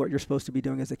doing what you're supposed to be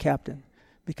doing as a captain,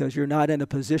 because you're not in a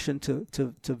position to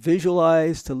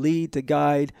visualize, to lead, to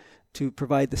guide, to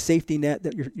provide the safety net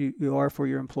that you are for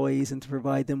your employees, and to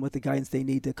provide them with the guidance they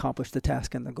need to accomplish the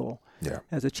task and the goal. Yeah.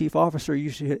 As a chief officer, you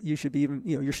should be even,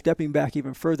 you're stepping back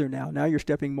even further now. Now you're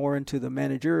stepping more into the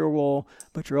managerial role,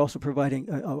 but you're also providing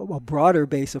a broader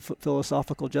base of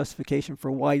philosophical justification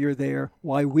for why you're there,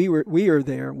 why we are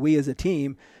there, we as a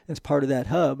team, as part of that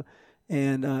hub,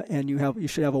 and you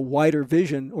should have a wider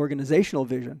vision, organizational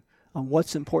vision, on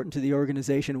what's important to the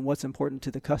organization and what's important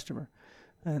to the customer.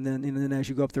 And then as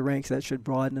you go up the ranks, that should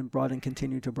broaden and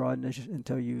continue to broaden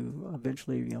until you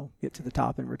eventually, get to the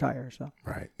top and retire. So.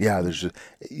 Right. Yeah. The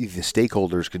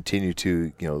stakeholders continue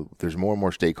to, there's more and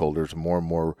more stakeholders, more and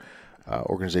more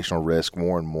organizational risk,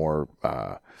 more and more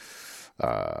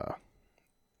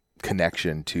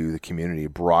connection to the community,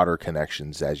 broader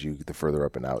connections the further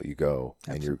up and out you go.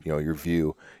 Absolutely.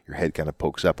 And your head kind of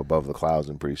pokes up above the clouds,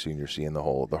 and pretty soon you're seeing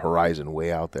the horizon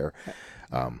way out there.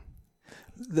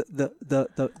 The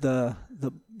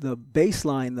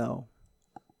baseline though,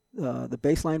 the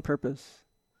baseline purpose,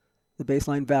 the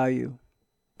baseline value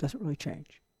doesn't really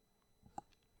change.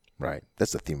 Right.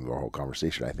 That's the theme of our whole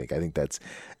conversation, I think. I think that's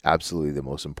absolutely the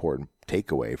most important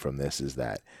takeaway from this, is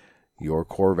that your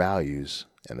core values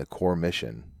and the core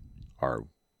mission are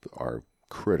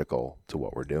critical to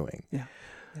what we're doing. Yeah.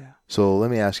 Yeah. So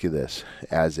let me ask you this: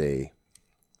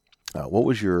 what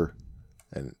was your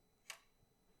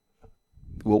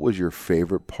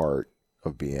favorite part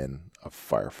of being a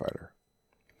firefighter?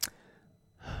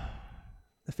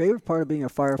 The favorite part of being a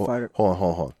firefighter.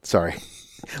 Hold on. Sorry.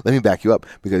 Let me back you up,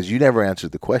 because you never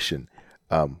answered the question.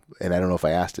 And I don't know if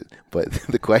I asked it, but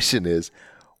the question is,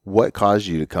 what caused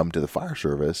you to come to the fire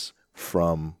service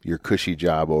from your cushy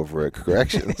job over at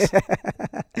corrections?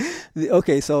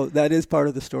 Okay, so that is part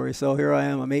of the story. So here I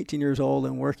am. I'm 18 years old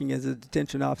and working as a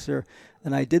detention officer,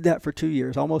 and I did that for 2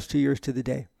 years, almost 2 years to the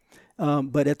day.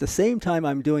 But at the same time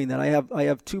I'm doing that, I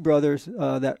have two brothers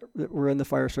that were in the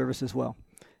fire service as well.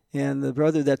 And the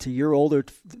brother that's a year older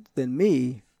than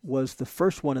me was the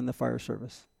first one in the fire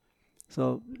service.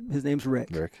 So his name's Rick.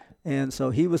 And so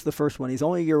he was the first one. He's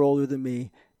only a year older than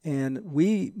me. And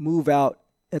we move out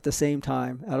at the same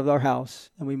time out of our house,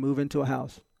 and we move into a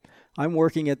house. I'm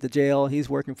working at the jail. He's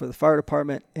working for the fire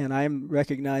department. And I'm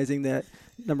recognizing that,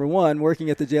 number one, working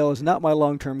at the jail is not my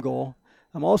long-term goal.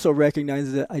 I'm also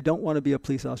recognizing that I don't want to be a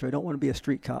police officer. I don't want to be a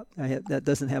street cop. That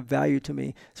doesn't have value to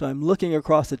me. So I'm looking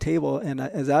across the table, and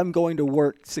as I'm going to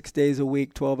work 6 days a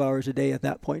week, 12 hours a day at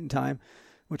that point in time,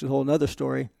 which is a whole other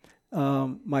story,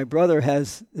 my brother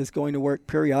is going to work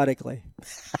periodically.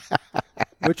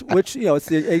 Which it's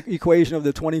the equation of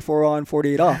the 24 on,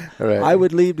 48 off. Right. I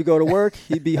would leave to go to work,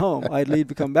 he'd be home. I'd leave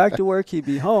to come back to work, he'd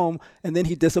be home, and then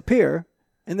he'd disappear,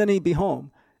 and then he'd be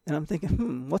home. And I'm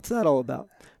thinking, what's that all about?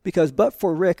 Because but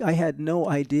for Rick, I had no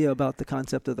idea about the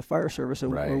concept of the fire service or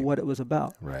what it was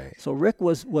about. Right. So Rick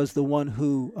was the one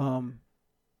who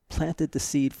planted the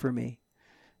seed for me.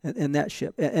 in that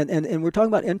ship. And we're talking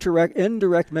about indirect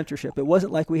mentorship. It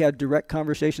wasn't like we had direct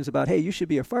conversations about, hey, you should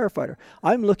be a firefighter.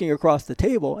 I'm looking across the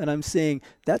table and I'm seeing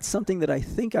that's something that I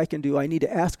think I can do. I need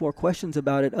to ask more questions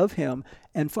about it of him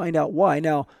and find out why.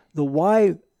 Now,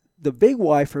 the big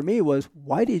why for me was,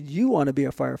 why did you want to be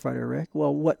a firefighter, Rick?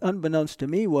 Well, what unbeknownst to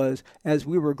me was, as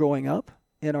we were growing up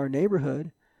in our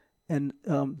neighborhood, and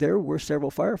there were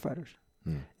several firefighters.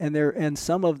 And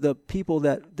some of the people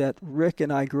that Rick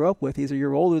and I grew up with, he's a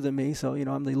year older than me, so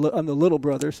I'm the little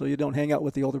brother, so you don't hang out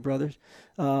with the older brothers,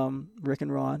 Rick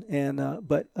and Ron. And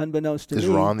but unbeknownst to me, is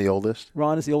Ron the oldest?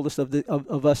 Ron is the oldest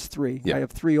of us three. Yeah. I have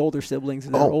three older siblings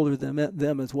that are older than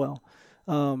them as well.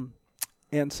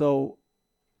 And so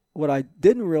what I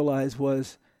didn't realize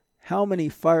was how many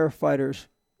firefighters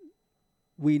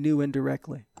we knew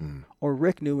indirectly, or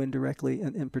Rick knew indirectly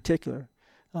in particular.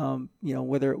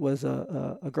 Whether it was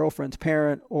a girlfriend's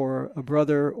parent or a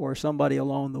brother or somebody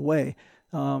along the way.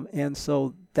 And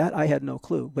so that I had no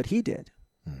clue, but he did.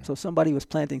 So somebody was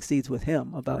planting seeds with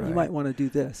him about, you might want to do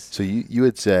this. So you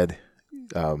had said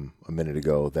a minute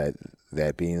ago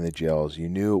that being in the jails, you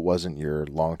knew it wasn't your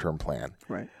long-term plan.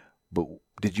 Right. But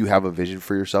did you have a vision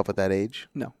for yourself at that age?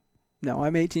 No,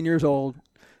 I'm 18 years old.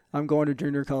 I'm going to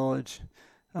junior college.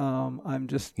 You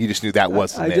just knew that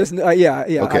wasn't it.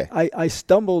 Okay. I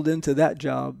stumbled into that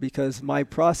job because my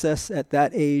process at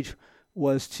that age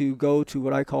was to go to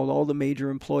what I called all the major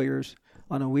employers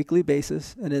on a weekly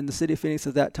basis. And in the city of Phoenix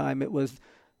at that time, it was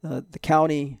the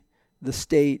county, the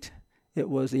state, it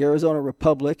was the Arizona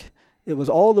Republic, it was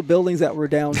all the buildings that were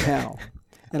downtown.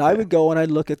 And I would go and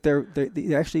I'd look at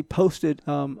they actually posted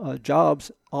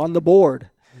jobs on the board.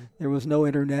 There was no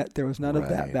internet. There was none of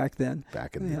that back then.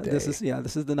 Back in the day. This is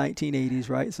the 1980s,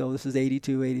 right? So this is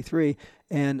 82, 83.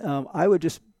 And I would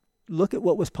just look at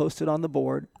what was posted on the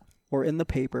board or in the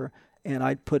paper, and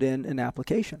I'd put in an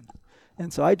application.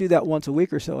 And so I do that once a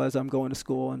week or so as I'm going to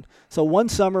school. And so one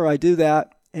summer I do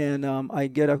that, and I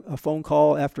get a phone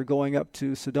call after going up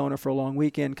to Sedona for a long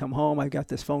weekend, come home. I got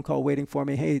this phone call waiting for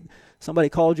me. Hey, somebody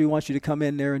called you, wants you to come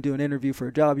in there and do an interview for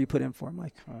a job you put in for. I'm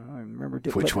like, I remember.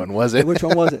 Which one was it? Which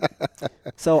one was it?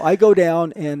 So I go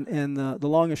down, and the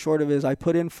long and short of it is I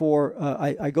put in for,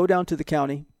 I go down to the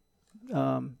county,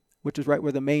 which is right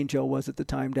where the main jail was at the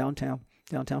time, downtown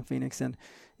Phoenix. And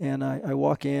I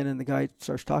walk in, and the guy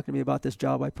starts talking to me about this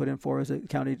job I put in for as a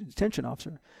county detention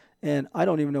officer. And I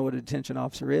don't even know what a detention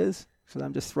officer is, so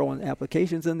I'm just throwing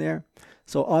applications in there.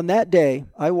 So on that day,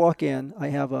 I walk in, I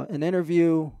have an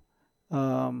interview,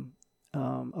 a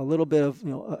little bit of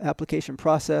application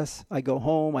process. I go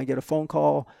home, I get a phone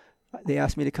call. They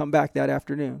ask me to come back that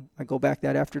afternoon. I go back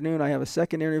that afternoon. I have a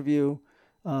second interview.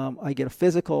 I get a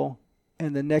physical,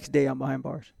 and the next day I'm behind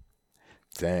bars.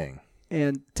 Dang.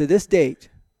 And to this date,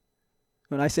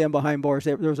 when I say I'm behind bars,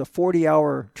 there was a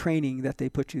 40-hour training that they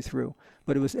put you through,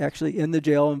 but it was actually in the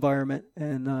jail environment,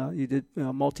 and you did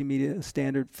multimedia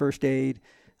standard first aid,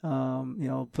 throw on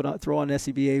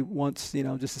SCBA once,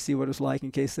 just to see what it was like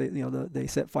in case they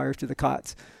set fires to the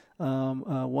cots.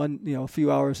 A few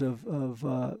hours of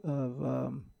how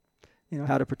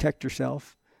to protect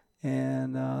yourself,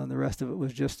 and the rest of it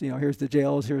was just here's the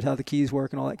jails, here's how the keys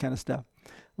work, and all that kind of stuff.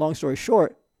 Long story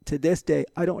short, to this day,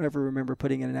 I don't ever remember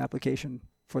putting in an application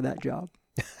for that job.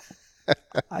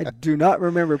 I do not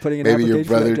remember putting in an application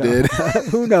for that job. Maybe your brother did.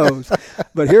 Who knows?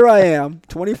 But here I am,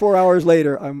 24 hours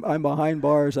later. I'm behind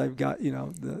bars. I've got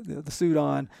the suit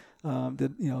on.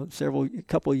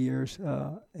 Couple years.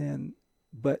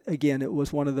 But again, it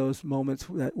was one of those moments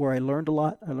where I learned a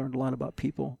lot. I learned a lot about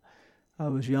people. I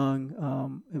was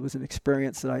young. It was an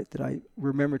experience that I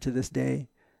remember to this day.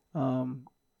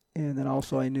 And then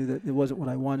also I knew that it wasn't what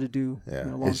I wanted to do. Yeah.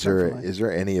 Is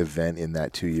there any event in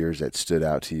that 2 years that stood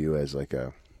out to you as like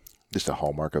just a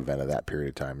hallmark event of that period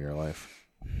of time in your life?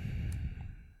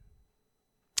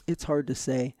 It's hard to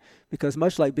say, because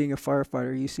much like being a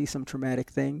firefighter, you see some traumatic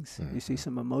things. Mm-hmm. You see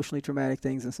some emotionally traumatic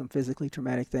things and some physically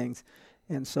traumatic things.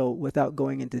 And so without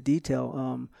going into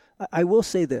detail, I will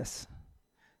say this.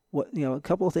 A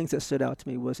couple of things that stood out to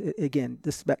me was, again,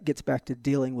 this gets back to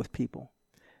dealing with people.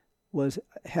 Was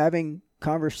having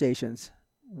conversations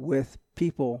with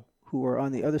people who were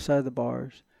on the other side of the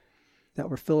bars that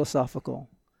were philosophical,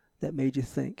 that made you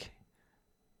think,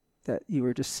 that you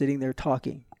were just sitting there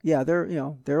talking. Yeah,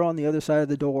 they're on the other side of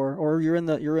the door, or you're in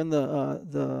the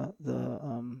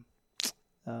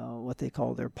what they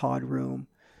call their pod room,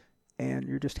 and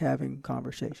you're just having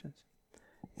conversations.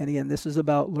 And again, this is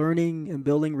about learning and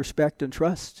building respect and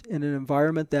trust in an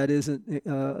environment that isn't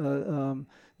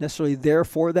necessarily there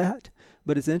for that.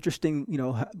 But it's interesting,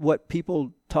 what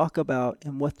people talk about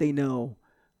and what they know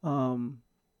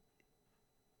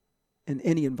in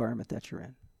any environment that you're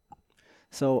in.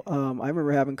 So I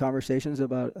remember having conversations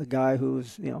about a guy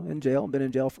who's in jail, been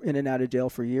in jail, in and out of jail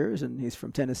for years, and he's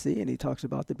from Tennessee, and he talks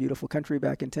about the beautiful country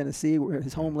back in Tennessee, where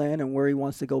his homeland, and where he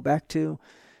wants to go back to.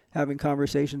 Having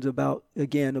conversations about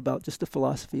just the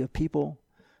philosophy of people,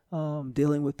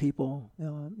 dealing with people,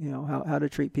 how to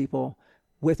treat people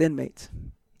with inmates,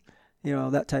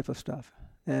 that type of stuff.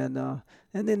 And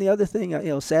then the other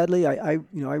thing, sadly, I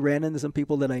ran into some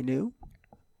people that I knew.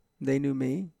 They knew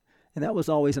me. And that was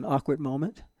always an awkward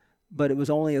moment, but it was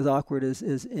only as awkward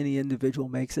as any individual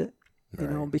makes it,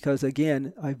 Right. because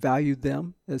again, I valued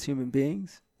them as human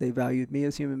beings. They valued me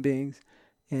as human beings.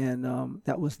 And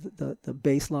that was the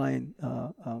baseline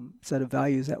set of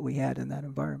values that we had in that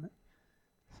environment.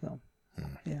 So,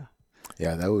 yeah.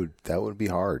 Yeah, that would be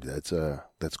hard.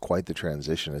 That's quite the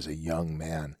transition as a young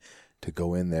man to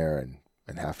go in there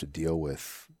and have to deal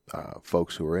with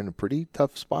folks who are in a pretty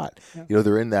tough spot.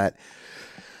 Yeah.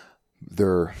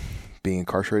 They're being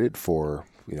incarcerated for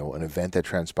an event that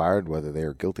transpired, whether they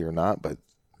are guilty or not, but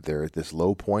they're at this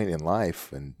low point in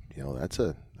life, and that's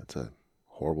a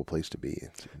horrible place to be.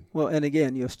 Well, and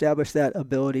again, you establish that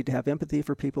ability to have empathy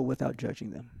for people without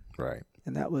judging them. Right.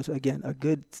 And that was, again, a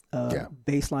good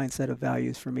baseline set of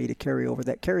values for me to carry over.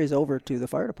 That carries over to the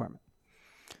fire department,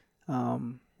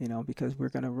 because we're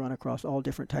going to run across all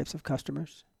different types of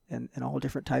customers and all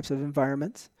different types of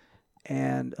environments.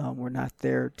 And we're not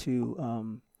there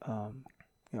to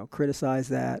criticize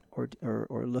that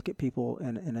or look at people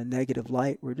in a negative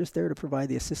light. We're just there to provide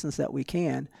the assistance that we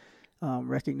can,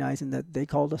 recognizing that they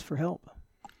called us for help.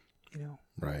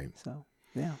 Right. So,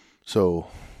 yeah. So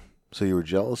you were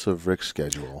jealous of Rick's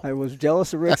schedule. I was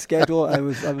jealous of Rick's schedule. I'm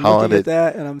looking at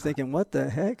that, and I'm thinking, what the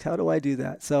heck? How do I do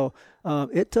that? So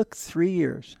it took 3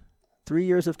 years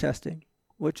of testing,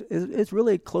 which is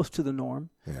really close to the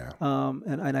norm. Yeah.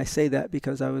 And I say that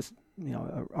because I was, a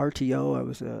RTO. I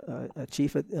was a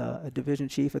chief a division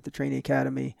chief at the training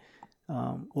academy.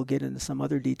 We'll get into some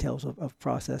other details of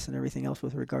process and everything else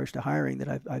with regards to hiring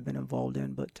that I've been involved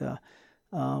in. But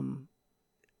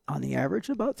on the average,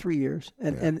 about 3 years.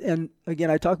 And again,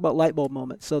 I talk about light bulb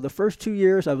moments. So the first 2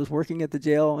 years I was working at the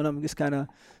jail, and I'm just kind of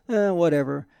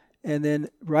whatever. And then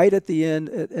right at the end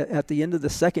of the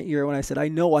second year, when I said, I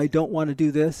know I don't want to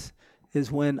do this,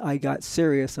 is when I got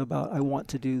serious about I want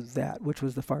to do that, which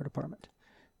was the fire department.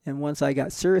 And once I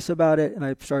got serious about it, and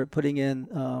I started putting in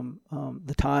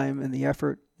the time and the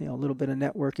effort, a little bit of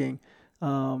networking,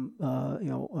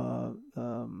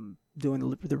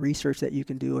 doing the research that you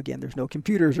can do. Again, there's no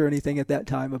computers or anything at that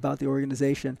time about the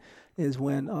organization, is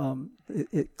when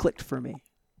it clicked for me.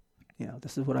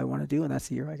 This is what I want to do, and that's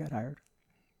the year I got hired.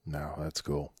 No, that's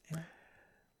cool. Yeah.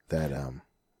 That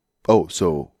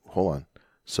so hold on.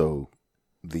 So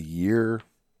the year,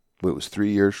 it was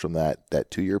 3 years from that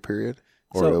 2 year period,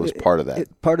 or So it was part of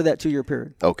that. Part of that 2 year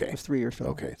period. Okay. It was 3 years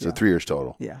total. Okay. So 3 years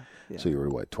total. Yeah. So you were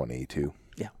what, 22?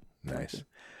 Yeah. Nice.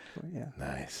 Yeah.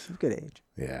 Nice. Good age.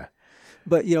 Yeah.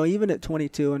 But, even at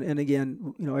 22, and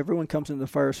again, everyone comes into the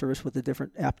fire service with a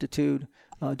different aptitude,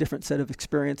 different set of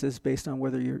experiences based on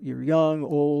whether you're young,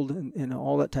 old, and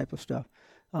all that type of stuff.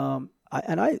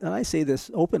 I say this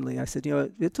openly. I said,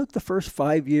 it took the first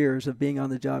 5 years of being on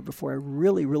the job before I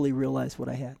really, really realized what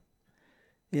I had.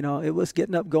 It was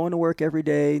getting up, going to work every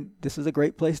day. This is a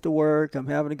great place to work. I'm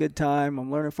having a good time.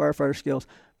 I'm learning firefighter skills.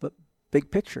 But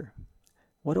big picture,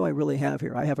 what do I really have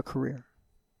here? I have a career.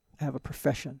 I have a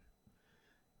profession.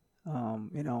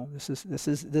 This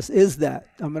is that.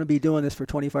 I'm going to be doing this for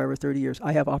 25 or 30 years.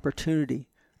 I have opportunity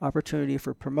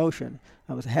for promotion.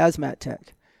 I was a hazmat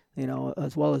tech,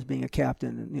 as well as being a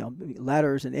captain,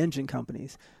 ladders and engine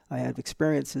companies. I have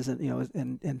experiences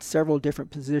in several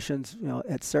different positions,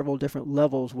 at several different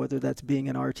levels, whether that's being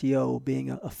an RTO,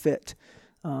 being a fit,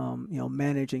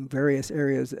 managing various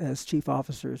areas as chief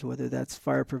officers, whether that's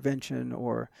fire prevention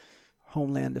or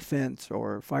Homeland Defense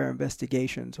or fire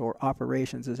investigations or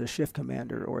operations as a shift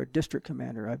commander or a district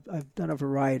commander. I've done a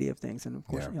variety of things, and of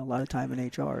course, a lot of time in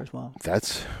HR as well.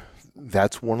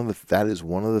 That is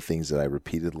one of the things that I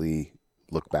repeatedly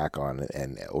look back on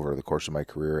and over the course of my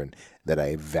career, and that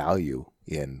I value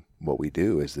in what we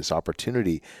do, is this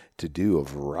opportunity to do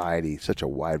such a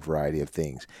wide variety of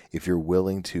things. If you're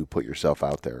willing to put yourself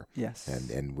out there, yes,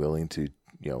 and willing to,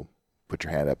 put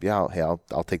your hand up. Yeah,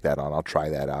 I'll take that on. I'll try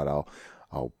that out.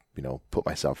 I'll put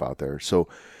myself out there. So,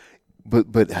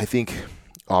 but I think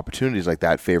opportunities like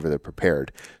that favor the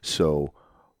prepared. So,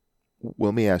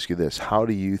 let me ask you this: how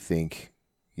do you think,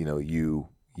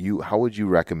 how would you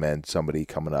recommend somebody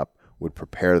coming up would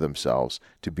prepare themselves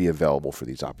to be available for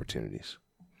these opportunities?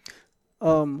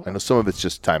 I know some of it's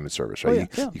just time and service, right?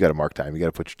 Yeah. You got to mark time. You got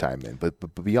to put your time in.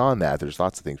 But beyond that, there's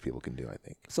lots of things people can do, I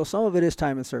think. So some of it is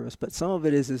time and service, but some of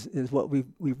it is what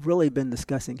we've really been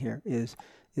discussing here is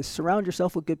surround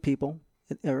yourself with good people,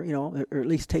 or at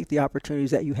least take the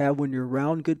opportunities that you have when you're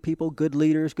around good people, good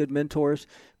leaders, good mentors,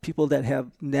 people that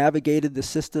have navigated the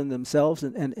system themselves,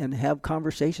 and have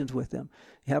conversations with them.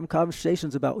 Have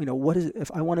conversations about, what is it,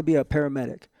 if I want to be a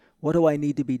paramedic, what do I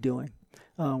need to be doing?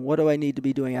 What do I need to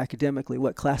be doing academically?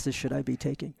 What classes should I be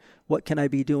taking? What can I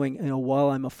be doing, while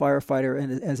I'm a firefighter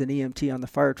and as an EMT on the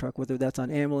fire truck, whether that's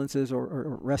on ambulances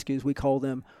or rescues, we call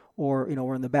them, or,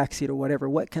 we're in the backseat or whatever.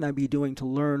 What can I be doing to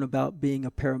learn about being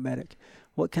a paramedic?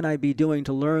 What can I be doing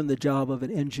to learn the job of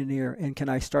an engineer? And can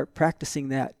I start practicing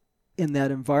that in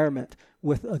that environment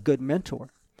with a good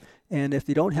mentor? And if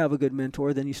you don't have a good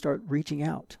mentor, then you start reaching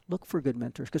out. Look for good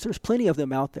mentors, because there's plenty of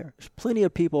them out there. There's plenty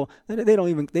of people. They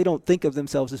don't think of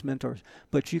themselves as mentors,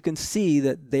 but you can see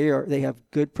that they have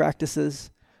good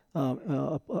practices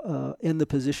in the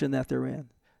position that they're in.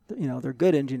 They're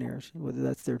good engineers, whether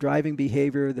that's their driving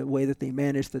behavior, the way that they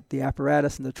manage the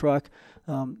apparatus in the truck,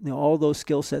 all those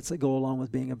skill sets that go along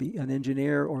with being an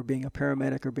engineer or being a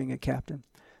paramedic or being a captain.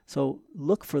 So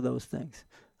look for those things.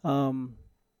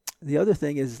 The other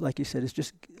thing is, like you said, is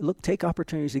just take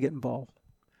opportunities to get involved.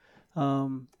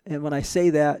 And when I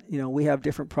say that, we have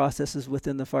different processes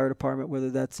within the fire department, whether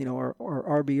that's, our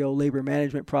RBO labor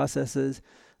management processes,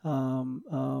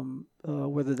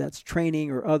 whether that's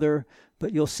training or other,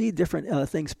 but you'll see different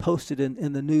things posted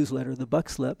in the newsletter, the Buck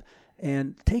Slip,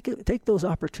 and take those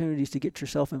opportunities to get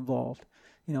yourself involved,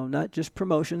 not just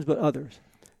promotions, but others.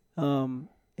 And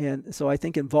so I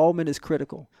think involvement is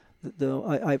critical.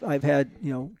 I've had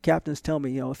captains tell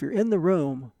me, if you're in the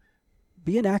room,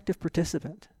 be an active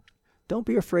participant. Don't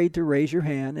be afraid to raise your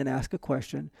hand and ask a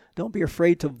question. Don't be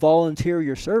afraid to volunteer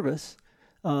your service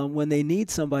when they need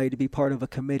somebody to be part of a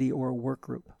committee or a work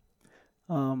group.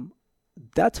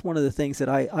 That's one of the things that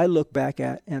I look back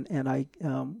at, and I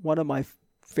one of my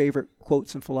favorite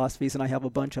quotes and philosophies, and I have a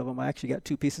bunch of them. I actually got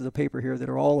 2 pieces of paper here that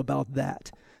are all about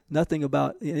that. Nothing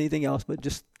about anything else, but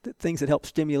just things that help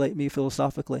stimulate me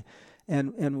philosophically.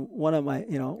 And one of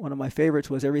my favorites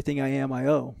was everything I am, I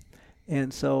owe.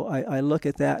 And so I look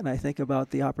at that and I think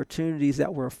about the opportunities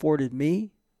that were afforded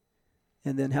me,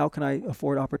 and then how can I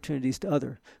afford opportunities to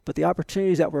others. But the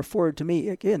opportunities that were afforded to me,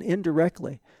 again,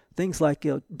 indirectly, things like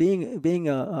being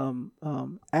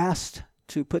asked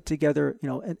to put together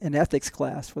an ethics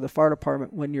class for the fire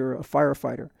department when you're a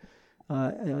firefighter.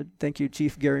 Thank you,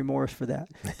 Chief Gary Morris, for that.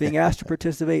 Being asked to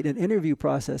participate in interview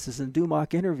processes and do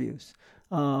mock interviews.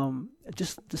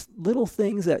 Just little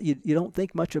things that you don't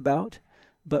think much about,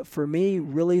 but for me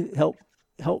really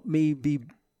help me be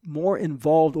more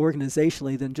involved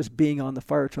organizationally than just being on the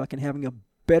fire truck and having a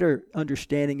better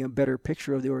understanding and better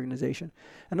picture of the organization.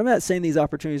 And I'm not saying these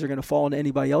opportunities are going to fall into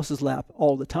anybody else's lap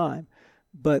all the time.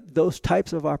 But those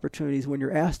types of opportunities, when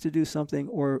you're asked to do something,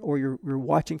 or you're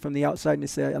watching from the outside and you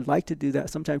say, I'd like to do that,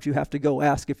 sometimes you have to go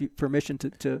ask if you permission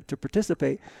to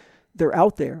participate. They're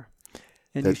out there,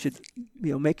 and you should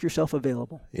make yourself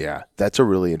available. Yeah, that's a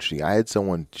really interesting. I had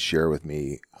someone share with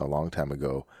me a long time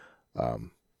ago.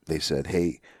 They said,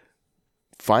 hey,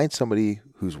 find somebody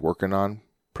who's working on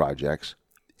projects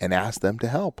and ask them to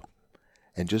help.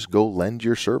 And just go lend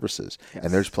your services. Yes.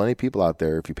 And there's plenty of people out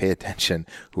there, if you pay attention,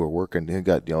 who are working, who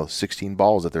got 16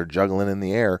 balls that they're juggling in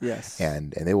the air. Yes.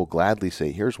 And they will gladly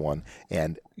say, here's one.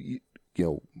 And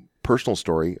personal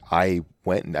story, I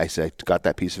went and I said, I got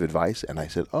that piece of advice, and I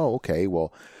said, oh, okay,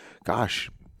 well, gosh,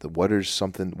 who's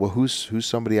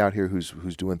somebody out here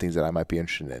who's doing things that I might be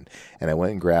interested in? And I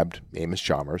went and grabbed Amos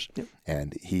Chalmers. Yep.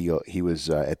 And he was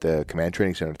at the Command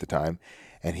Training Center at the time.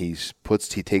 And he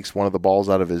takes one of the balls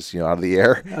out of the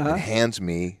air and hands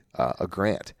me a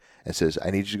grant and says,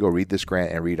 I need you to go read this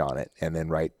grant and read on it, and then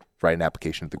write an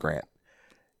application of the grant.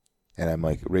 And I'm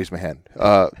like, raise my hand.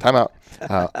 Time out.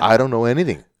 I don't know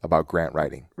anything about grant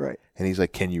writing. Right. And he's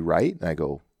like, can you write? And I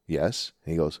go, yes.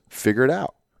 And he goes, figure it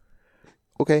out.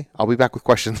 Okay, I'll be back with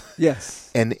questions.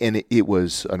 Yes. And it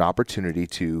was an opportunity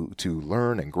to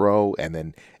learn and grow,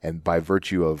 and by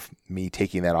virtue of me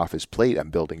taking that off his plate, I'm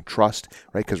building trust,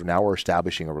 right? Because now we're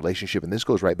establishing a relationship, and this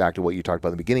goes right back to what you talked about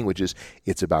in the beginning, which is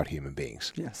it's about human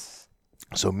beings. Yes.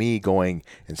 So me going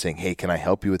and saying, hey, can I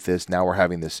help you with this? Now we're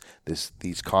having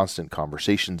these constant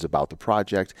conversations about the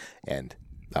project, and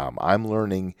I'm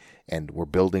learning, and we're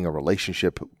building a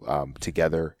relationship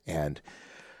together, and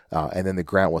then the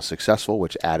grant was successful,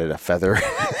 which added a feather,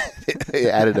 it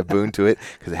added a boon to it,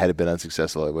 because it had been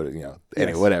unsuccessful. It would, anyway,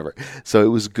 yes. Whatever. So it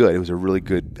was good. It was a really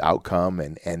good outcome,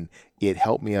 and it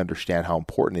helped me understand how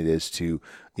important it is to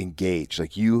engage.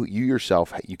 Like you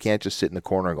yourself, you can't just sit in the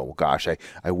corner and go, well, gosh,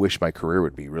 I wish my career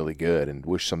would be really good and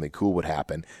wish something cool would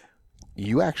happen.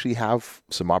 You actually have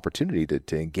some opportunity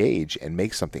to engage and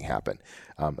make something happen.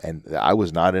 And I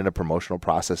was not in a promotional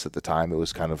process at the time. It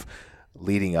was kind of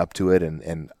leading up to it.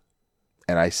 And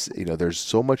I, there's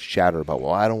so much chatter about,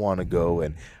 well, I don't want to go,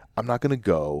 and I'm not going to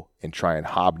go and try and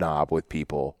hobnob with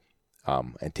people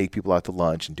and take people out to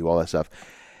lunch and do all that stuff.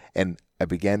 And I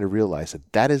began to realize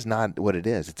that is not what it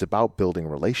is. It's about building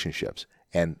relationships.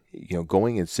 And,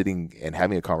 going and sitting and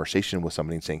having a conversation with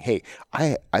somebody and saying, hey,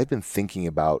 I've been thinking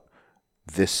about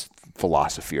this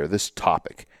philosophy or this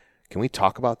topic. Can we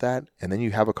talk about that? And then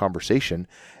you have a conversation,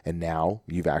 and now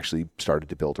you've actually started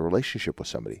to build a relationship with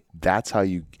somebody. That's how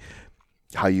you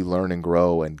learn and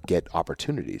grow and get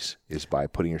opportunities, is by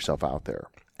putting yourself out there.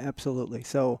 Absolutely.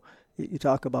 So you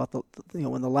talk about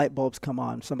when the light bulbs come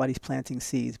on, somebody's planting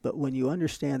seeds. But when you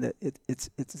understand that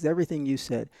it's everything you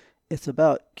said, it's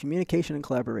about communication and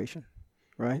collaboration,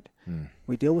 right?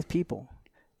 We deal with people,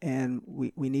 and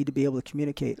we need to be able to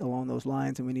communicate along those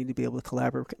lines, and we need to be able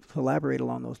to collaborate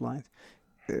along those lines.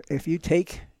 If you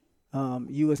take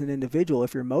you as an individual,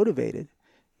 if you're motivated,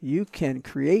 you can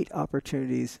create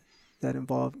opportunities that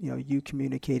involve you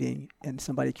communicating and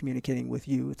somebody communicating with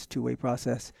you. It's a two-way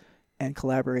process, and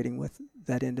collaborating with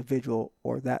that individual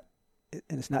or that,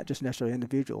 and it's not just necessarily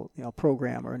individual,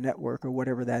 program or a network or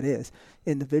whatever that is,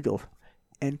 individual,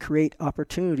 and create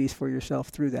opportunities for yourself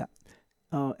through that.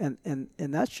 And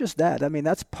that's just that. I mean,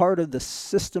 that's part of the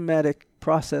systematic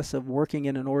process of working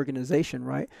in an organization,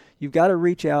 right? You've got to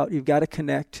reach out, you've got to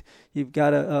connect, you've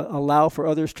got to allow for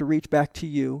others to reach back to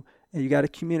you, and you got to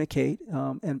communicate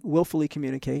and willfully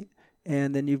communicate.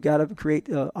 And then you've got to create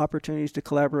opportunities to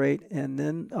collaborate, and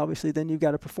then obviously then you've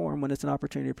got to perform when it's an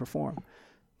opportunity to perform.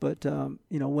 But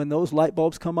when those light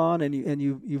bulbs come on, and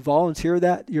you volunteer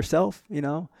that yourself,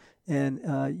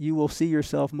 and you will see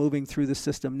yourself moving through the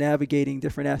system, navigating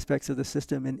different aspects of the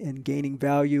system, and gaining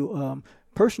value,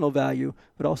 personal value,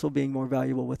 but also being more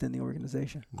valuable within the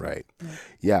organization. Right.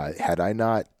 Yeah. Had I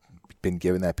not been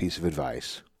given that piece of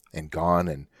advice and gone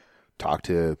and talked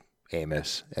to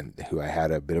Amos, and who I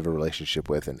had a bit of a relationship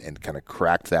with, and kind of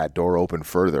cracked that door open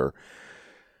further,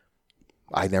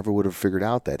 I never would have figured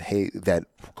out that, hey, that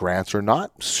grants are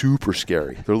not super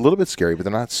scary. They're a little bit scary, but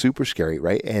they're not super scary,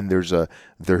 right? And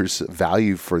there's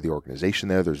value for the organization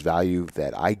there. There's value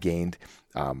that I gained,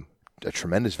 a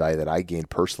tremendous value that I gained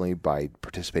personally by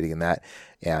participating in that.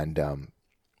 And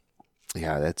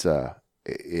that's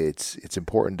it's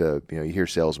important to, you hear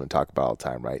salesmen talk about all the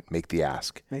time, right? Make the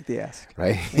ask. Make the ask.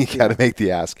 Right? You got to make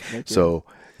the ask. So,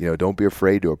 don't be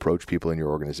afraid to approach people in your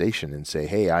organization and say,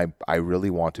 hey, I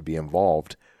really want to be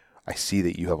involved. I see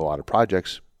that you have a lot of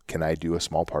projects. Can I do a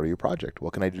small part of your project?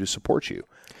 What can I do to support you?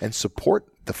 And support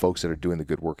the folks that are doing the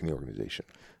good work in the organization.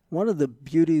 One of the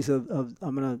beauties of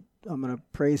I'm gonna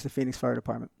praise the Phoenix Fire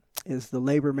Department is the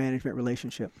labor management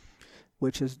relationship,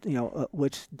 which is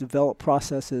which develop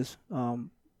processes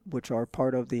which are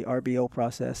part of the RBO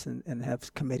process, and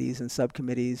have committees and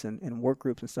subcommittees and work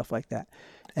groups and stuff like that.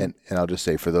 And I'll just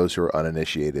say, for those who are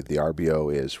uninitiated, the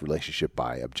RBO is relationship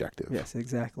by objective. Yes,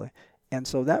 exactly. And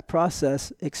so that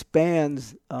process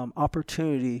expands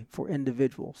opportunity for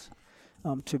individuals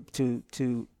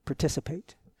to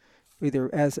participate, either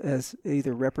as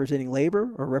either representing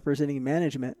labor or representing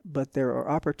management. But there are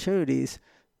opportunities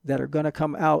that are going to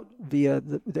come out via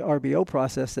the RBO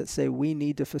process that say we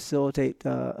need to facilitate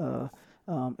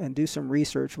and do some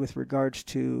research with regards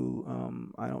to,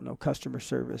 customer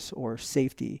service or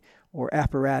safety or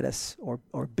apparatus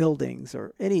or buildings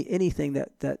or anything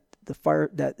that the fire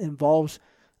that involves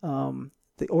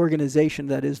the organization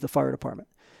that is the fire department.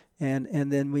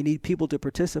 And then we need people to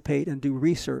participate and do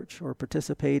research or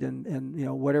participate in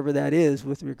whatever that is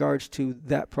with regards to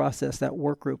that process, that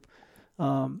work group.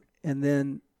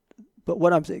 But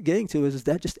what I'm getting to is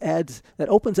that just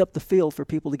opens up the field for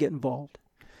people to get involved.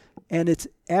 And it's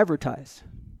advertised.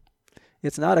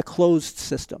 It's not a closed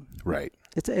system. Right.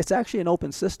 It's actually an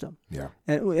open system. Yeah.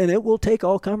 And it will take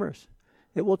all comers.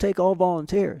 It will take all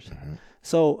volunteers. Mm-hmm.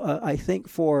 So I think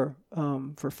for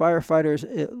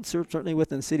firefighters, certainly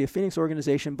within the City of Phoenix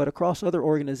organization, but across other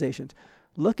organizations,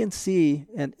 look and see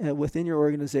and within your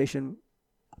organization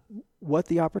what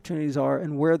the opportunities are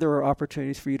and where there are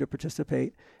opportunities for you to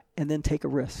participate, and then take a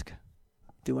risk,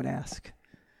 do an ask.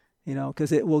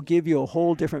 Because it will give you a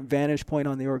whole different vantage point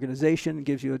on the organization. It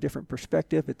gives you a different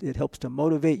perspective. It helps to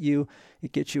motivate you.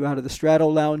 It gets you out of the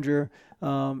straddle lounger.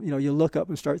 You look up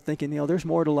and start thinking, there's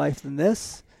more to life than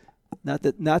this. Not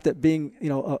that being,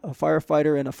 a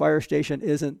firefighter in a fire station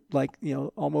isn't like,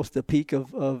 almost the peak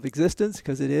of existence,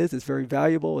 because it is. It's very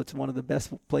valuable. It's one of the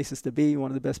best places to be,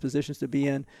 one of the best positions to be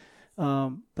in.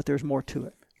 But there's more to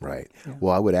it. Right. Yeah.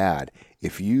 Well, I would add,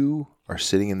 if you are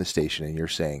sitting in the station and you're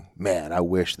saying, man, I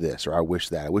wish this or I wish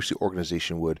that, I wish the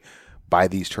organization would buy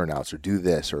these turnouts or do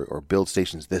this or build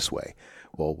stations this way.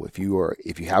 Well, if you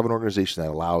have an organization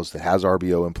that has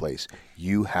RBO in place,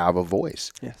 you have a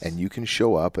voice. Yes. And you can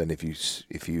show up, and if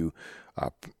you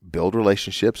build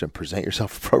relationships and present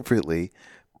yourself appropriately,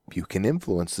 you can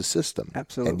influence the system.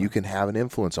 Absolutely. And you can have an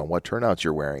influence on what turnouts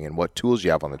you're wearing and what tools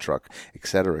you have on the truck, et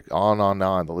cetera. On.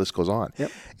 The list goes on.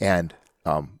 Yep. And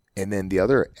then the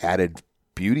other added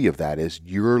beauty of that is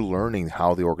you're learning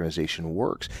how the organization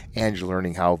works, and you're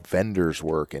learning how vendors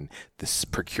work and this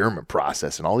procurement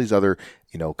process and all these other,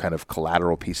 kind of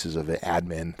collateral pieces of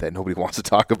admin that nobody wants to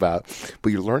talk about,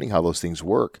 but you're learning how those things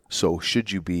work. So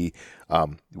should you be,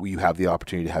 you have the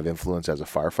opportunity to have influence as a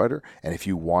firefighter. And if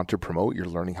you want to promote, you're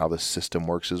learning how the system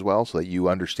works as well, so that you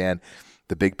understand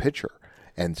the big picture.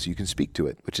 And so you can speak to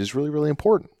it, which is really, really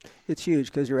important. It's huge,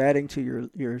 because you're adding to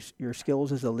your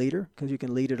skills as a leader, because you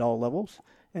can lead at all levels,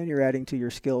 and you're adding to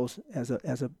your skills as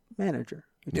a manager.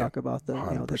 We talk about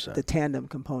the tandem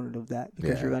component of that,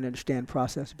 because you're going to understand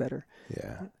process better.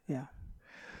 Yeah. Yeah.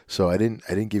 So I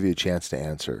didn't give you a chance to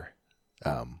answer.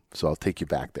 So I'll take you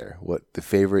back there. What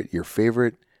your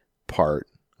favorite part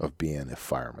of being a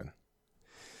fireman?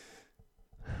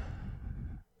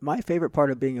 My favorite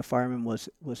part of being a fireman was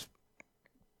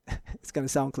it's going to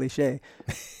sound cliche,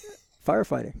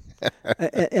 firefighting.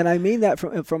 And I mean that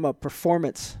from a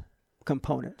performance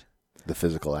component. The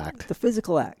physical act. The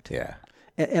physical act. Yeah.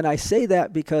 And I say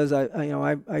that because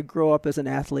I grew up as an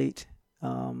athlete,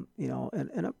 and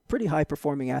a pretty high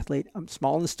performing athlete. I'm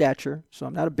small in stature, so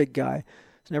I'm not a big guy.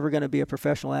 I was never going to be a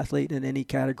professional athlete in any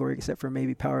category except for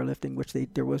maybe powerlifting, which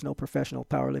there was no professional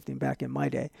powerlifting back in my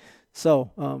day.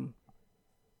 So I'm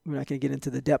not going to get into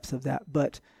the depths of that,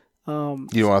 but you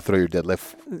don't want to throw your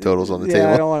deadlift totals on the table.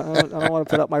 Yeah, I don't want to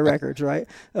put up my records, right?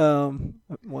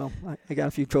 Well, I got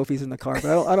a few trophies in the car, but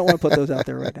I don't want to put those out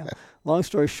there right now. Long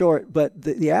story short, but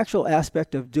the actual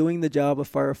aspect of doing the job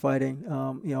of firefighting,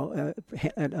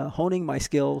 and honing my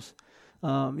skills,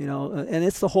 and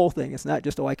it's the whole thing. It's not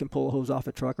just, I can pull a hose off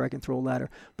a truck or I can throw a ladder,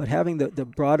 but having the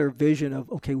broader vision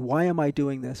of, okay, why am I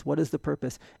doing this? What is the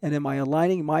purpose? And am I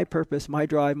aligning my purpose, my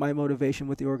drive, my motivation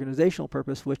with the organizational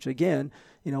purpose, which again,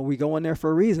 we go in there for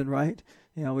a reason, right?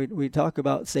 We talk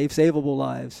about savable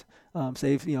lives,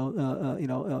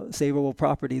 savable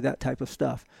property, that type of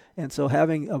stuff. And so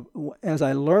as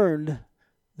I learned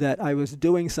that I was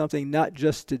doing something not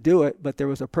just to do it, but there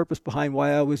was a purpose behind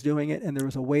why I was doing it, and there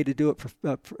was a way to do it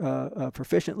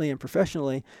proficiently and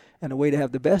professionally, and a way to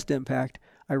have the best impact.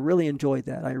 I really enjoyed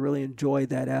that. I really enjoyed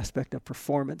that aspect of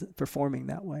performing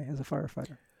that way as a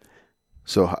firefighter.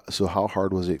 So how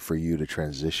hard was it for you to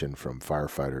transition from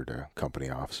firefighter to company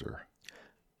officer?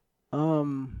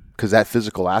 Because that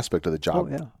physical aspect of the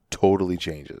job totally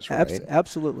changes, right?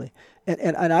 Absolutely.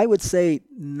 And I would say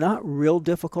not real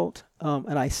difficult.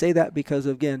 And I say that because,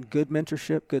 again, good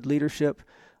mentorship, good leadership.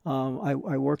 I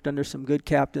worked under some good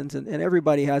captains, and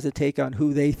everybody has a take on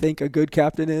who they think a good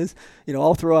captain is.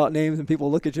 I'll throw out names and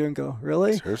people look at you and go,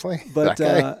 really? Seriously? But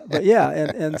yeah.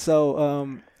 And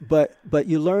so, but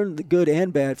you learn the good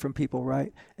and bad from people,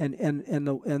 right?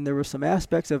 And there were some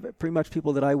aspects of pretty much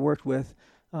people that I worked with,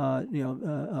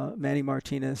 Manny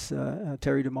Martinez,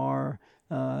 Terry DeMar,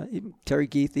 even Terry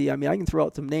Geethy. I mean, I can throw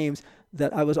out some names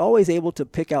that I was always able to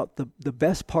pick out the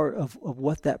best part of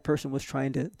what that person was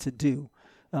trying to do,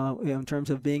 in terms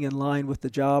of being in line with the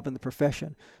job and the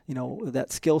profession.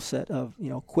 That skill set of,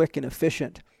 quick and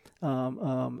efficient,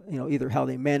 either how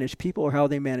they manage people or how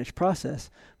they manage process.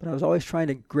 But I was always trying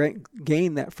to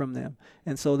gain that from them.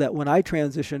 And so that when I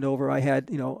transitioned over, I had,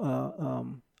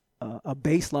 a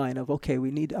baseline of, okay,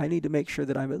 I need to make sure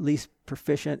that I'm at least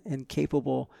proficient and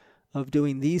capable of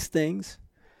doing these things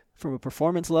from a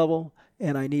performance level,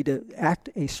 and I need to act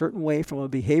a certain way from a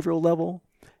behavioral level,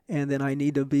 and then I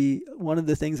need to be, one of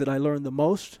the things that I learned the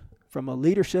most from a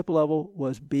leadership level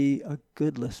was be a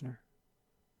good listener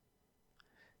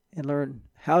and learn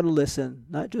how to listen,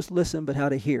 not just listen, but how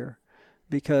to hear.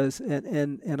 Because,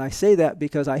 and I say that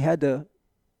because I had to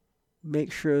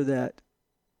make sure that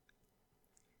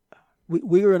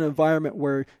we were in an environment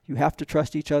where you have to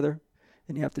trust each other,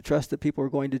 and you have to trust that people are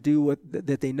going to do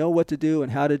that they know what to do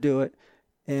and how to do it.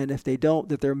 And if they don't,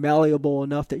 that they're malleable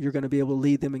enough that you're going to be able to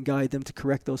lead them and guide them to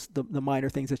correct the minor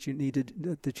things that you need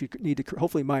to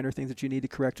hopefully minor things that you need to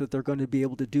correct, so that they're going to be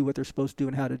able to do what they're supposed to do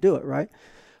and how to do it, right?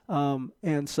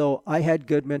 And so I had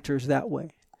good mentors that way.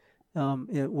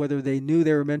 whether they knew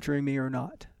they were mentoring me or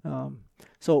not.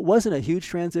 So it wasn't a huge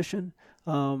transition.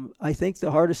 I think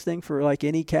the hardest thing for like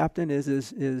any captain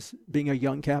is being a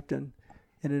young captain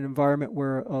in an environment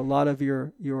where a lot of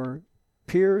your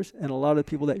peers and a lot of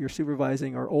people that you're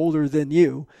supervising are older than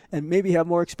you and maybe have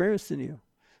more experience than you.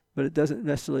 But it doesn't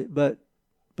necessarily, but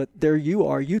there you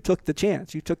are. You took the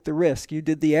chance. You took the risk. You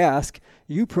did the ask.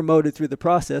 You promoted through the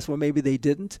process when maybe they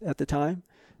didn't at the time.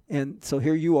 And so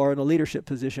here you are in a leadership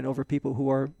position over people who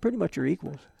are pretty much your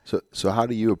equals. So how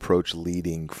do you approach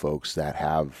leading folks that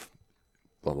have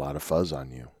a lot of fuzz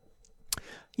on you?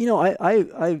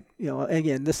 I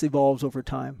again, this evolves over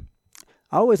time.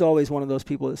 I was always one of those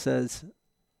people that says,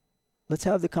 let's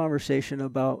have the conversation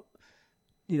about,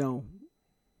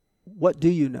 what do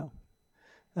you know?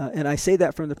 And I say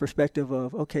that from the perspective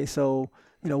of, okay, so,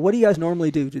 what do you guys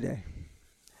normally do today?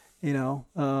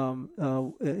 How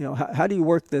do you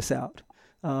work this out?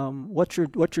 What's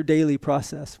your daily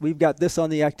process? We've got this on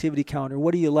the activity counter.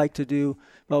 What do you like to do?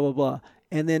 Blah, blah, blah.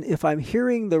 And then if I'm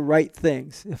hearing the right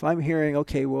things, if I'm hearing,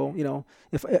 okay, well,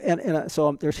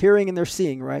 so there's hearing and there's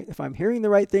seeing, right? If I'm hearing the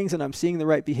right things and I'm seeing the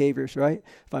right behaviors, right?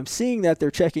 If I'm seeing that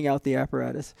they're checking out the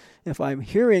apparatus, if I'm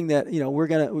hearing that,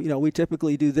 we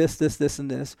typically do this, and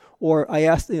this, or I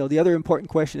ask, the other important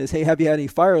question is, hey, have you had any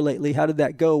fire lately? How did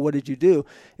that go? What did you do?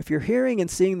 If you're hearing and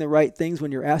seeing the right things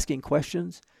when you're asking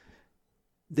questions,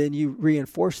 then you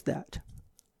reinforce that.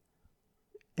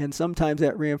 And sometimes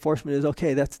that reinforcement is,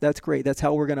 okay, that's great. That's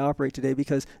how we're going to operate today,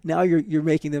 because now you're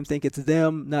making them think it's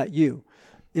them, not you.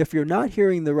 If you're not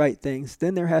hearing the right things,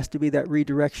 then there has to be that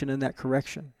redirection and that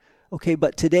correction. Okay,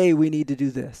 but today we need to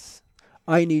do this.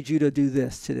 I need you to do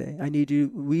this today.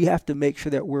 We have to make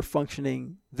sure that we're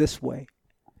functioning this way.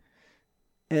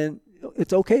 And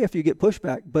it's okay if you get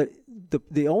pushback, but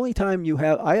the only time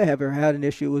I have ever had an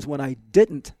issue was when I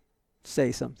didn't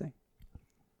say something.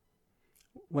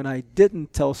 When I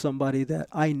didn't tell somebody that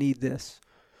I need this,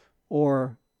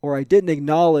 or I didn't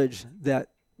acknowledge that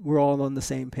we're all on the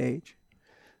same page.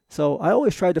 So I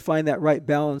always tried to find that right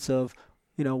balance of,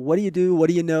 what do you do? What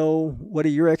do you know? What are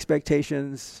your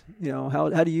expectations? How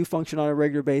do you function on a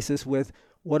regular basis with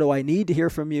what do I need to hear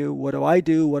from you? What do I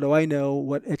do? What do I know?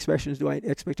 What expectations do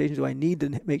I need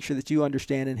to make sure that you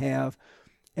understand and have,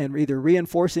 and either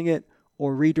reinforcing it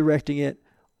or redirecting it,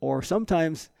 or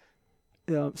sometimes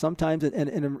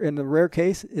in the rare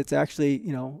case, it's actually,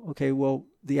 okay, well,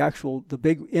 the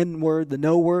big N word, the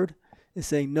no word is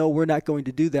saying, no, we're not going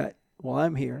to do that while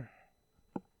I'm here.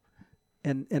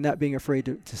 And not being afraid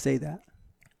to say that.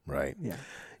 Right. Yeah.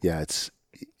 Yeah.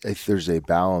 There's a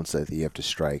balance that you have to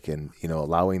strike, and,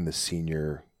 allowing the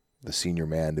senior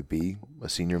man to be a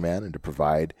senior man and to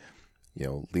provide,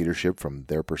 leadership from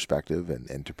their perspective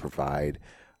and to provide,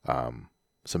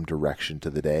 some direction to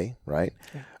the day, right?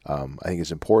 Yeah. I think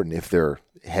it's important if they're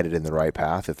headed in the right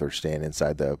path, if they're staying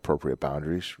inside the appropriate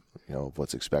boundaries, of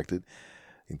what's expected.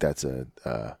 I think that's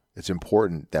it's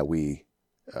important that we,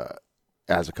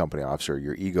 as a company officer,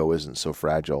 your ego isn't so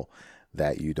fragile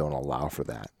that you don't allow for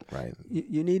that, right?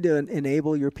 You need to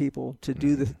enable your people to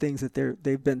do the things that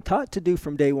they've been taught to do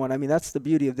from day one. I mean, that's the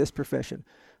beauty of this profession.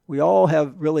 We all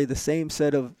have really the same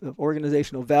set of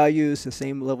organizational values, the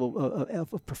same level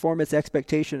of performance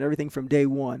expectation, everything from day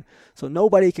one. So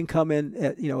nobody can come in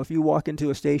if you walk into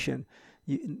a station,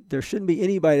 there shouldn't be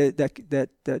anybody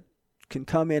that can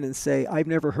come in and say, I've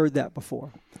never heard that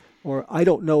before, or I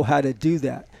don't know how to do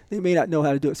that. They may not know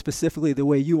how to do it specifically the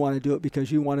way you want to do it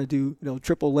because you want to do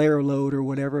triple layer load or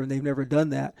whatever, and they've never done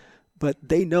that. But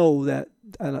they know that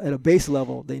at a base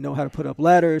level, they know how to put up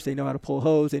ladders, they know how to pull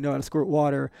hose, they know how to squirt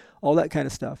water, all that kind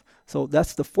of stuff. So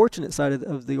that's the fortunate side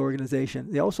of the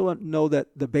organization. They also know that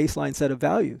the baseline set of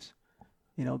values,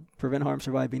 prevent harm,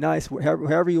 survive, be nice,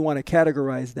 however you want to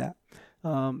categorize that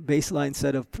baseline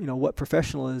set of, what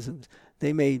professionalism,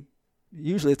 they may,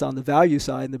 usually it's on the value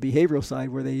side and the behavioral side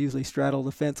where they usually straddle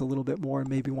the fence a little bit more and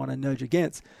maybe want to nudge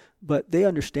against. But they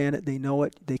understand it, they know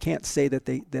it. They can't say that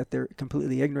they're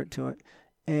completely ignorant to it.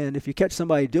 And if you catch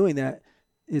somebody doing that,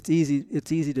 it's easy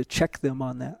to check them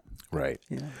on that. Right.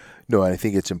 No, and I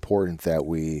think it's important that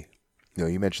we,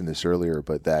 you mentioned this earlier,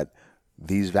 but that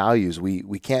these values,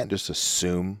 we can't just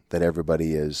assume that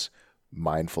everybody is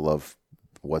mindful of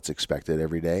what's expected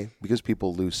every day, because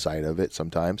people lose sight of it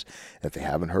sometimes. If they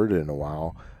haven't heard it in a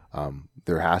while,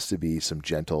 there has to be some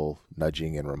gentle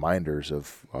nudging and reminders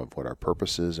of what our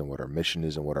purpose is and what our mission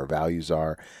is and what our values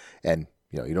are. And,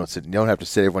 you don't have to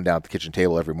sit everyone down at the kitchen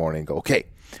table every morning and go, okay,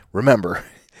 remember,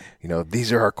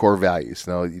 these are our core values.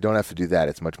 No, you don't have to do that.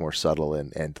 It's much more subtle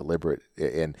and deliberate,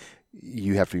 and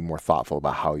you have to be more thoughtful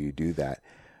about how you do that.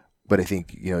 But I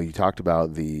think, you talked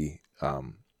about the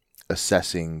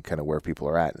assessing kind of where people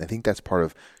are at. And I think that's part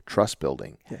of trust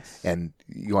building. Yes. And,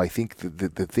 I think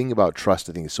the thing about trust,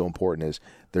 I think is so important is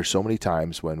there's so many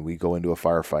times when we go into a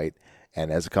firefight,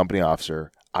 and as a company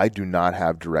officer, I do not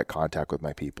have direct contact with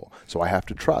my people. So I have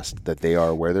to trust that they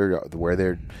are where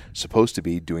they're supposed to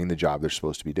be doing the job they're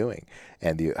supposed to be doing.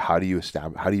 And how do you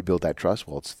build that trust?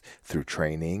 Well, it's through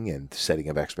training and setting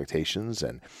of expectations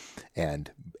and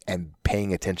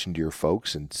paying attention to your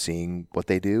folks and seeing what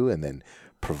they do, and then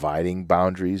providing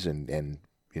boundaries and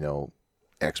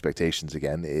expectations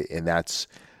again. And that's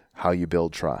how you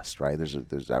build trust, right? There's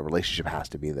that relationship has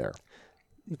to be there.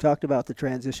 You talked about the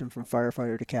transition from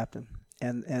firefighter to captain.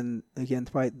 And again,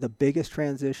 probably the biggest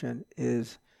transition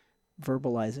is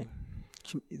verbalizing,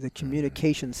 the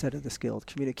communication set of the skills,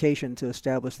 communication to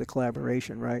establish the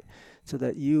collaboration, right? So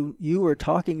that you are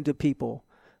talking to people,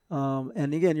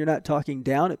 and again, you're not talking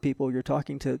down at people, you're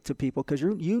talking to people, because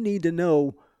you need to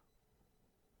know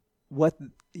what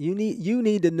you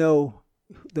need to know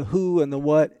the who and the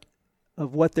what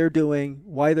of what they're doing,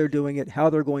 why they're doing it,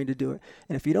 how they're going to do it.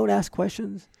 And if you don't ask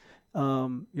questions,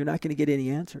 you're not going to get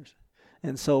any answers.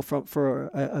 And so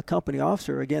for a company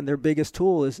officer, again, their biggest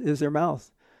tool is their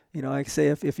mouth. Like I say,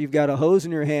 if you've got a hose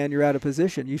in your hand, you're out of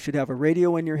position. You should have a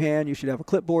radio in your hand. You should have a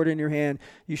clipboard in your hand.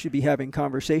 You should be having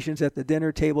conversations at the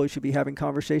dinner table. You should be having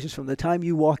conversations from the time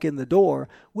you walk in the door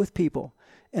with people.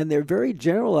 And they're very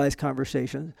generalized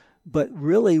conversations, but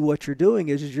really what you're doing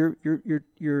is you're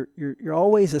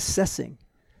always assessing.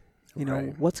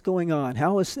 Right. What's going on?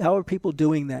 How are people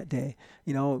doing that day?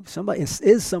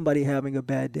 Is somebody having a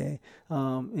bad day?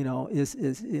 As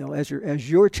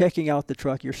you're checking out the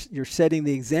truck, you're setting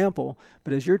the example.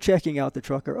 But as you're checking out the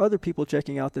truck, are other people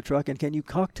checking out the truck? And can you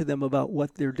talk to them about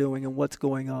what they're doing and what's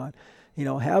going on?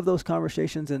 Have those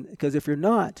conversations. And because if you're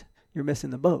not, you're missing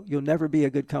the boat. You'll never be a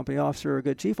good company officer or a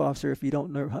good chief officer if you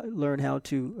don't learn how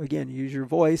to, again, use your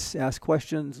voice, ask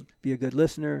questions, be a good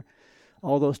listener.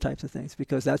 All those types of things,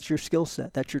 because that's your skill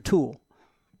set. That's your tool.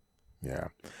 Yeah.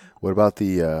 What about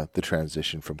the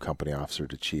transition from company officer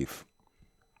to chief?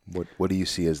 What do you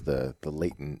see as the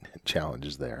latent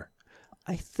challenges there?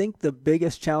 I think the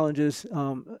biggest challenges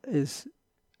is,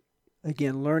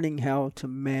 again, learning how to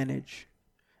manage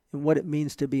and what it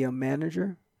means to be a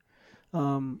manager.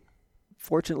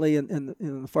 Fortunately, in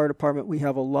the fire department, we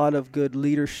have a lot of good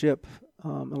leadership, a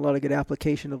lot of good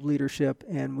application of leadership,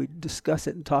 and we discuss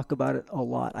it and talk about it a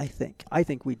lot, I think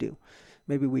we do.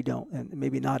 Maybe we don't, and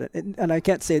maybe not. And I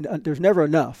can't say there's never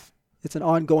enough. It's an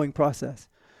ongoing process.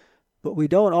 But we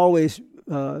don't always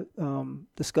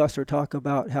discuss or talk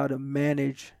about how to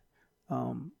manage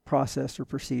process or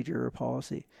procedure or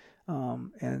policy.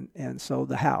 And so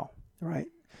the how, right?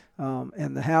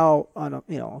 And the how on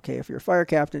if you're a fire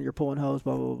captain, you're pulling hose,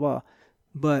 blah, blah, blah, blah.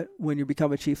 But when you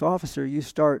become a chief officer,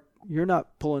 you're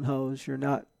not pulling hose, you're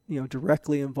not,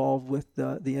 directly involved with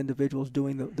the individuals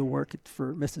doing the work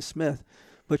for Mrs. Smith,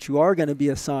 but you are going to be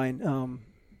assigned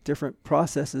different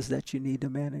processes that you need to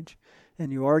manage.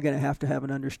 And you are going to have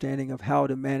an understanding of how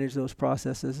to manage those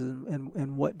processes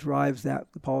and what drives that,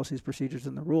 the policies, procedures,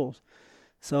 and the rules.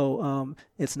 So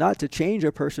it's not to change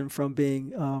a person from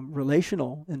being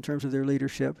relational in terms of their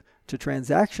leadership to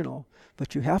transactional,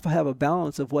 but you have to have a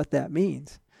balance of what that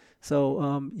means.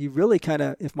 So you really kind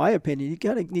of, in my opinion, you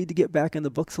need to get back in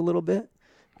the books a little bit,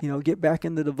 get back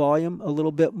into the volume a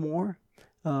little bit more.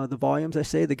 The volumes, I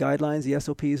say, the guidelines, the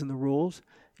SOPs, and the rules.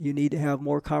 You need to have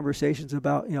more conversations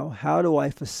about, how do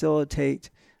I facilitate,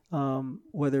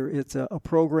 whether it's a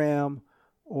program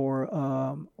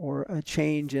or a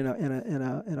change of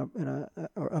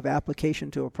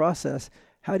application to a process.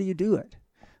 How do you do it?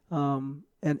 And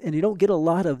you don't get a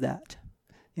lot of that.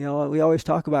 We always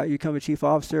talk about you become a chief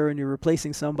officer and you're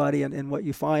replacing somebody, and what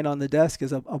you find on the desk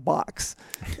is a box,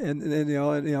 and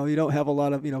you don't have a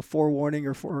lot of forewarning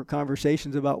or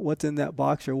conversations about what's in that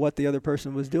box or what the other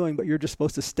person was doing, but you're just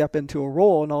supposed to step into a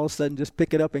role and all of a sudden just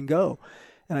pick it up and go.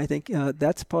 And I think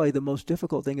that's probably the most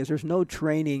difficult thing is there's no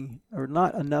training or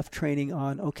not enough training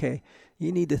on, okay,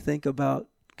 you need to think about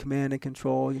command and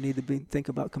control, you need to think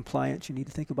about compliance, you need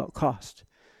to think about cost.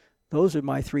 Those are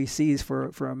my 3 C's for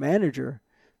a manager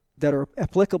that are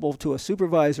applicable to a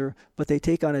supervisor, but they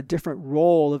take on a different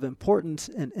role of importance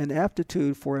and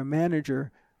aptitude for a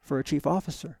manager for a chief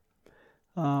officer.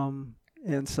 And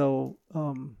so,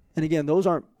 and again, those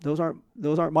aren't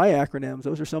my acronyms.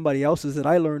 Those are somebody else's that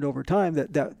I learned over time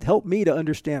that helped me to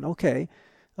understand, okay,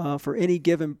 for any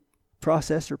given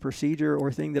process or procedure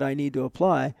or thing that I need to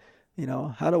apply,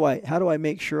 how do I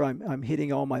make sure I'm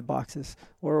hitting all my boxes?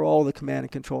 What are all the command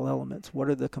and control elements? What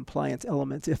are the compliance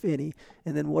elements, if any?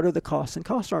 And then what are the costs? And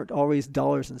costs aren't always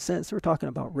dollars and cents. We're talking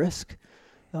about risk.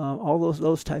 all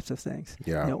those types of things.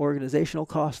 Yeah. Organizational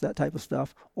costs, that type of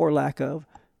stuff, or lack of.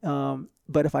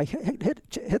 But if I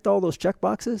hit all those check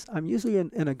boxes, I'm usually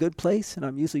in a good place, and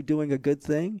I'm usually doing a good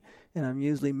thing, and I'm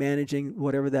usually managing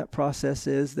whatever that process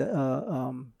is that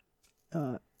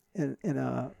in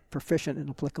a proficient and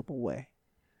applicable way.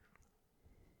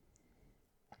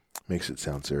 Makes it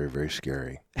sound very, very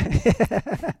scary.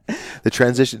 The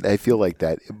transition, I feel like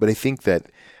that, but I think that,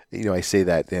 I say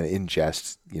that in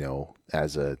jest,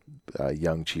 as a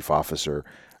young chief officer,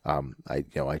 I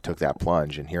took that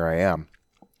plunge, and here I am.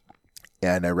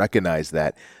 And I recognize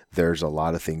that there's a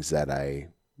lot of things that I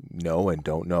know and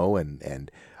don't know,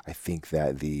 and I think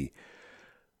that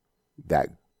that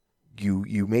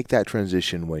you make that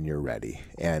transition when you're ready.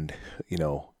 And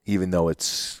even though it's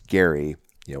scary,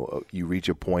 you reach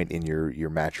a point in your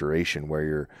maturation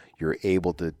where you're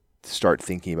able to start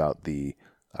thinking about the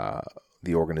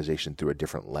organization through a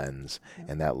different lens,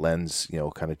 and that lens,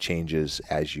 kind of changes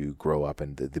as you grow up,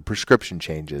 and the prescription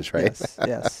changes, right?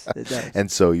 Yes, it does.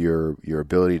 And so your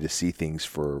ability to see things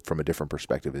from a different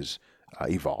perspective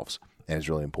evolves, and is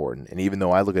really important. And even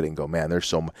though I look at it and go, man,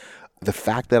 there's the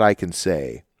fact that I can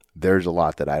say there's a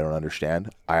lot that I don't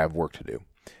understand, I have work to do,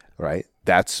 right?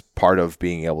 That's part of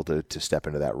being able to step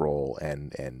into that role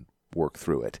and work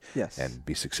through it, yes, and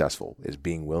be successful, is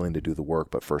being willing to do the work,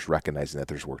 but first recognizing that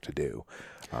there's work to do.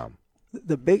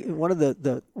 One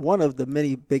of the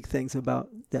many big things about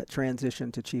that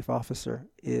transition to chief officer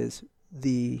is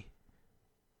the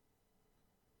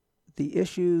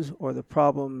issues or the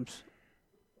problems,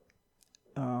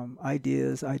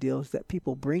 ideals that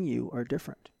people bring you are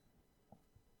different.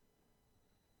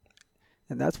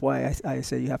 And that's why I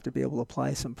say you have to be able to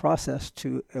apply some process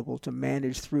to able to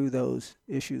manage through those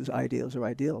issues, ideals,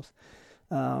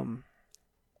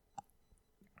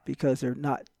 because they're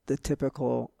not the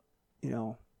typical,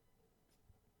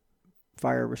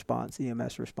 fire response,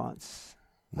 EMS response.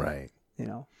 Right.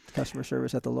 Customer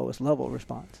service at the lowest level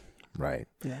response. Right.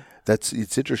 Yeah.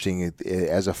 It's interesting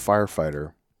as a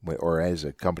firefighter or as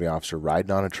a company officer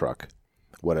riding on a truck.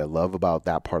 What I love about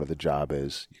that part of the job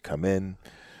is you come in,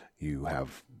 you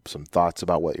have some thoughts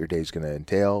about what your day's going to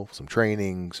entail, some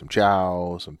training, some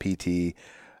chow, some PT,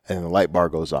 and the light bar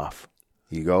goes off.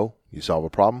 You go, you solve a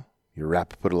problem, you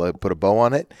put a bow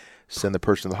on it, send the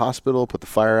person to the hospital, put the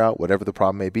fire out, whatever the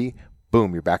problem may be.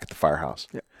 Boom, you're back at the firehouse.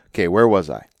 Yep. Okay, where was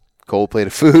I? Cold plate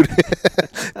of food.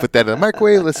 Put that in the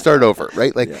microwave. Let's start over,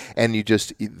 right? And you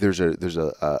just there's an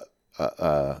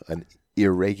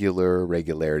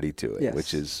regularity to it, yes,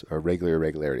 which is a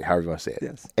regularity, however you want to say it.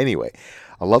 Yes. Anyway,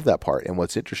 I love that part. And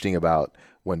what's interesting about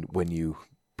when you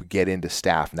get into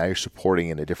staff, now you're supporting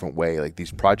in a different way. Like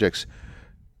these projects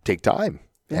take time.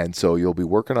 Yeah. And so you'll be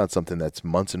working on something that's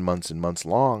months and months and months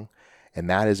long. And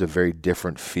that is a very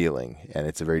different feeling, and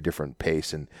it's a very different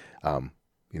pace. And,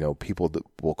 people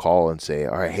will call and say,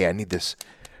 all right, hey, I need this.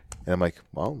 And I'm like,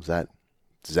 well, is that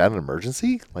an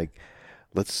emergency? Like,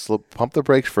 let's pump the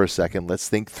brakes for a second. Let's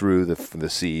think through the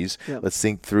C's. Yep. Let's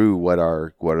think through what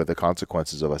are the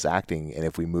consequences of us acting, and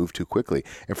if we move too quickly.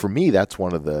 And for me, that's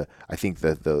one of the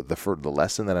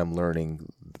lesson that I'm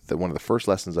learning. One of the first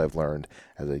lessons I've learned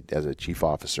as a chief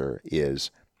officer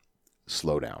is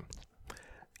slow down.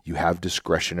 You have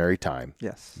discretionary time.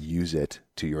 Yes. Use it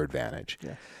to your advantage.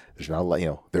 Yes. There's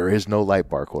not there is no light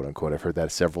bar, quote unquote. I've heard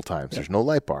that several times. Yep. There's no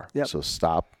light bar. Yep. So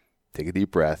stop, take a deep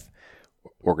breath,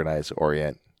 organize,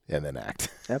 orient, and then act.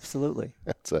 Absolutely.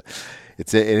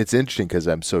 It's interesting because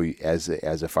I'm so as a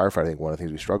firefighter, I think one of the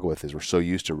things we struggle with is we're so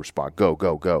used to respond,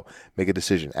 go, make a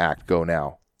decision, act, go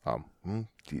now.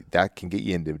 That can get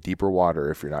you into deeper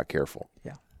water if you're not careful.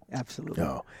 Yeah, absolutely.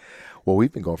 Oh. Well,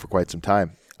 we've been going for quite some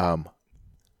time.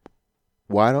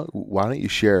 Why don't you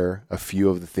share a few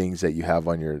of the things that you have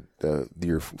on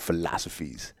your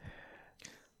philosophies?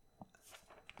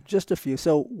 Just a few.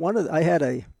 So I had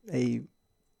a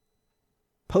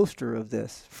poster of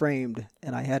this framed,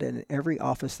 and I had it in every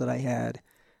office that I had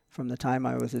from the time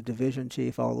I was a division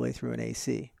chief all the way through an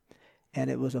AC. And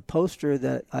it was a poster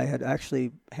that I had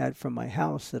actually had from my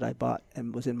house that I bought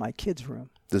and was in my kids' room.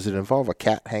 Does it involve a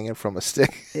cat hanging from a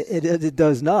stick? It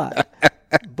does not.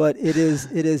 But it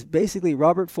is basically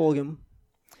Robert Fulgham,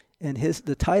 and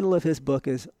the title of his book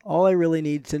is All I Really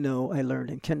Need to Know I Learned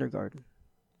in Kindergarten.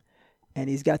 And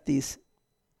he's got these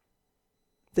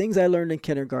things I learned in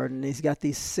kindergarten, and he's got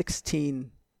these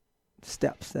 16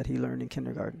 steps that he learned in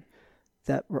kindergarten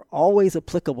that were always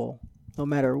applicable no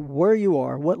matter where you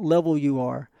are, what level you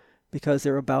are, because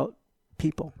they're about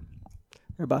people.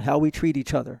 They're about how we treat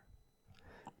each other.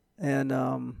 And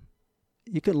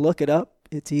you can look it up.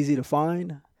 It's easy to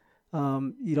find.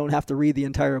 You don't have to read the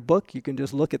entire book. You can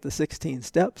just look at the 16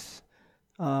 steps.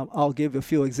 I'll give a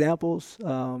few examples.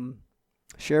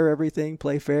 Share everything,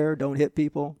 play fair, don't hit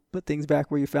people, put things back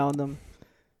where you found them.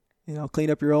 Clean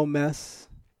up your own mess.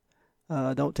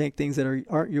 Don't take things that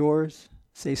aren't yours.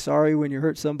 Say sorry when you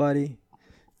hurt somebody.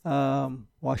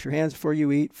 Wash your hands before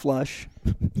you eat. Flush.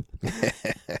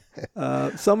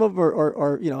 Some of them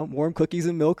are warm cookies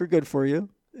and milk are good for you.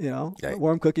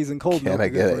 Warm cookies and cold milk. Can I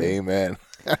get it? Amen.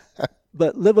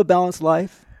 But live a balanced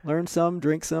life. Learn some,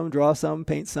 drink some, draw some,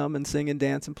 paint some, and sing and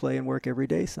dance and play and work every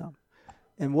day some.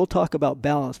 And we'll talk about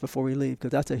balance before we leave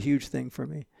because that's a huge thing for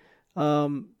me.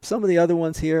 Some of the other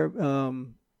ones here,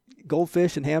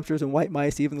 goldfish and hamsters and white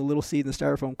mice, even the little seed in the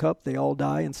styrofoam cup, they all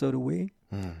die, and so do we.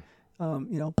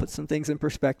 Put some things in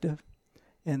perspective.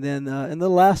 And then and the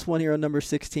last one here on number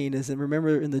 16 is, and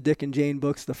remember in the Dick and Jane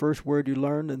books, the first word you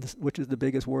learn, and which is the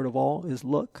biggest word of all, is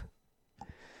look.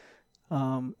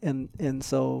 And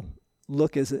so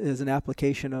look is an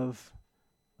application of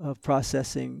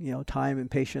processing, time and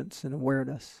patience and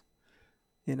awareness.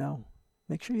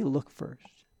 Make sure you look first.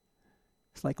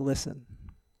 It's like listen.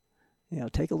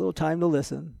 Take a little time to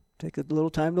listen. Take a little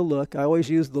time to look. I always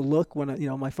use the look when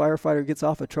my firefighter gets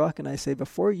off a truck, and I say,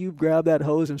 before you grab that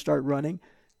hose and start running,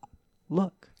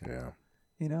 look. Yeah.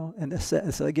 And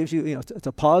so it gives you, it's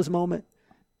a pause moment.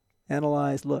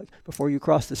 Analyze, look. Before you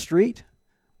cross the street,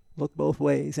 look both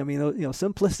ways. I mean,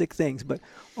 simplistic things. But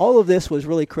all of this was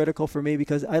really critical for me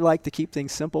because I like to keep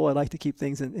things simple. I like to keep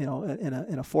things in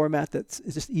a format that's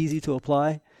just easy to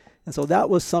apply. And so that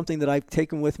was something that I've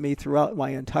taken with me throughout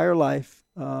my entire life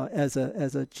as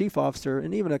a chief officer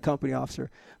and even a company officer.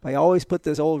 I always put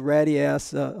this old ratty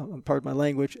ass, pardon my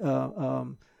language,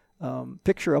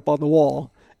 picture up on the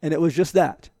wall, and it was just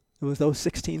that. It was those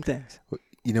 16 things.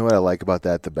 You know what I like about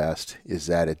that the best is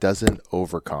that it doesn't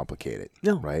overcomplicate it.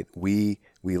 No. Right? We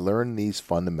learn these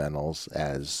fundamentals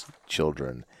as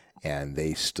children, and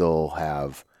they still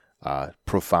have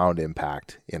profound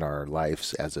impact in our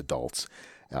lives as adults.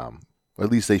 Or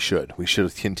at least they should. We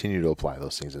should continue to apply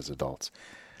those things as adults.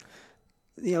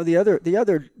 The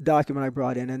other document I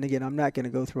brought in, and again, I'm not going to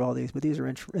go through all these, but these are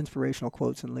inspirational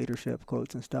quotes and leadership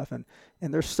quotes and stuff, and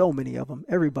there's so many of them.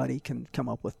 Everybody can come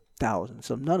up with thousands,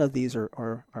 so none of these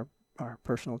are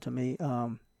personal to me,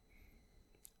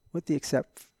 with the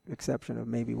exception of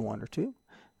maybe one or two.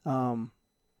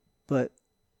 But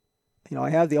I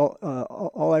have the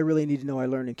all I really need to know I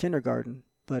learned in kindergarten.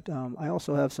 But I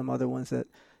also have some other ones that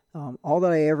all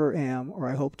that I ever am, or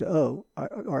I hope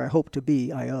to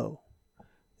be, I owe.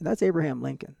 And that's Abraham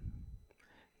Lincoln.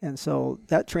 And so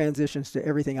that transitions to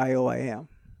everything I owe, I am.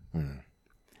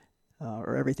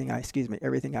 Or everything I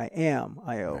am,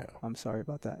 I owe. Yeah. I'm sorry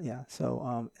about that. Yeah.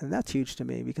 So, and that's huge to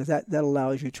me because that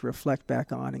allows you to reflect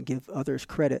back on and give others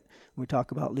credit. When we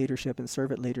talk about leadership and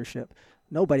servant leadership,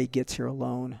 nobody gets here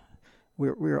alone.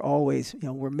 We're always,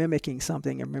 we're mimicking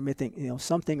something and mimicking,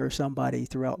 something or somebody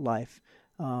throughout life.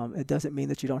 It doesn't mean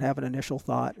that you don't have an initial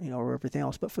thought, or everything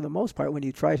else. But for the most part, when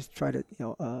you try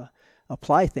to,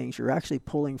 apply things, you're actually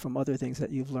pulling from other things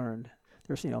that you've learned.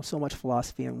 There's, so much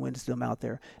philosophy and wisdom out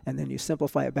there, and then you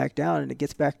simplify it back down, and it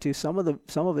gets back to some of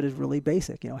it is really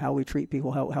basic. How we treat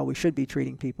people, how we should be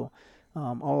treating people.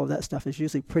 All of that stuff is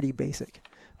usually pretty basic.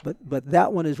 But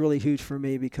that one is really huge for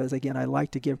me because again I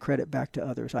like to give credit back to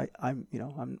others. I'm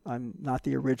not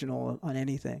the original on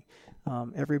anything.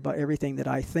 Everything that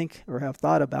I think or have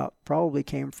thought about probably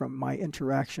came from my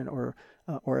interaction or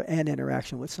an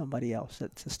interaction with somebody else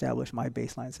that's established my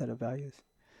baseline set of values.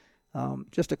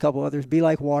 Just a couple others. Be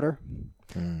like water.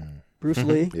 Bruce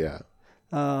Lee. Yeah.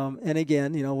 And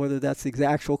again, whether that's the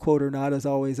actual quote or not is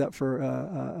always up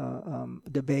for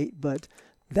debate. But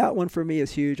that one for me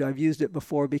is huge. I've used it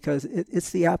before because it's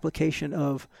the application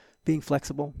of being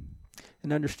flexible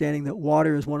and understanding that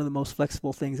water is one of the most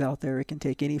flexible things out there. It can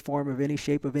take any form of any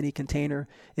shape of any container.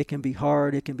 It can be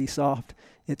hard. It can be soft.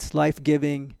 It's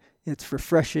life-giving. It's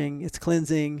refreshing. It's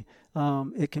cleansing.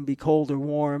 It can be cold or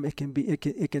warm. It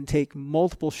can take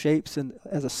multiple shapes and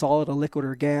as a solid, a liquid,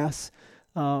 or gas.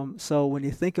 So when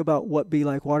you think about what be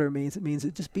like water means, it means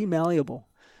just be malleable.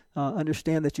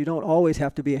 Understand that you don't always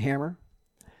have to be a hammer.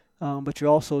 But you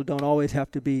also don't always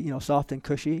have to be, soft and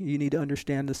cushy. You need to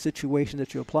understand the situation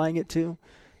that you're applying it to,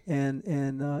 and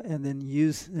then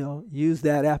use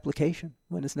that application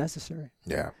when it's necessary.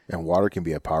 Yeah, and water can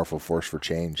be a powerful force for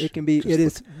change. It can be. It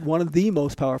is one of the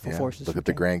most powerful forces. Look at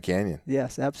the Grand Canyon.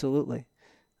 Yes, absolutely.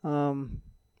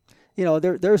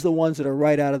 There's the ones that are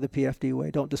right out of the PFD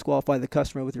way. Don't disqualify the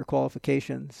customer with your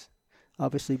qualifications.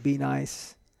 Obviously, be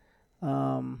nice.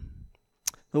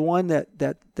 The one that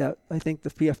I think the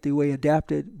PFD way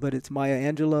adapted, but it's Maya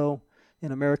Angelou,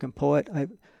 an American poet.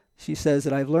 She says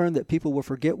that I've learned that people will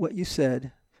forget what you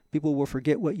said, People will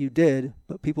forget what you did,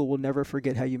 but people will never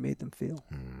forget how you made them feel.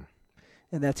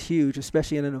 And that's huge,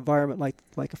 especially in an environment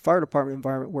like a fire department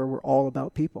environment where we're all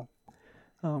about people.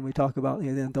 We talk about,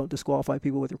 then don't disqualify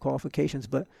people with their qualifications,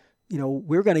 but,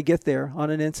 we're going to get there on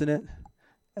an incident,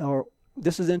 or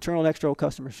this is internal and external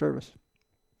customer service.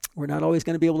 We're not always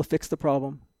going to be able to fix the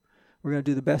problem. We're going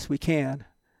to do the best we can,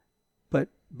 but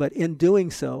in doing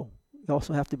so, you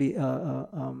also have to be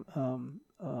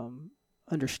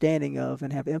understanding of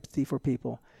and have empathy for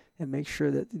people and make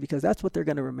sure that, because that's what they're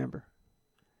going to remember.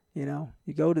 You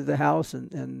go to the house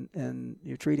and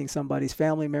you're treating somebody's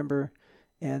family member,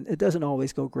 and it doesn't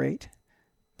always go great,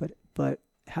 but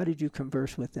how did you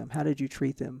converse with them? How did you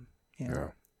treat them?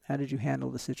 How did you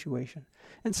handle the situation?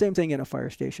 And same thing in a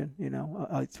fire station.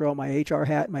 I throw my HR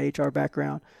hat, my HR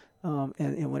background,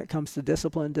 and when it comes to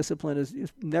discipline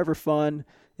is never fun.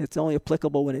 It's only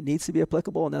applicable when it needs to be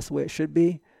applicable, and that's the way it should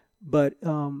be. But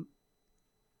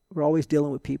we're always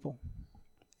dealing with people,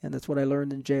 and that's what I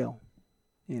learned in jail.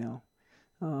 And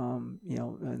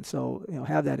so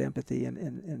have that empathy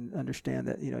and understand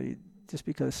that just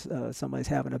because somebody's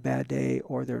having a bad day,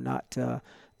 or they're not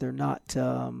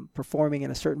performing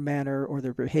in a certain manner, or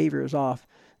their behavior is off,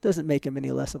 doesn't make them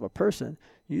any less of a person.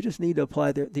 You just need to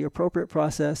apply the appropriate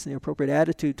process and the appropriate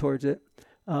attitude towards it,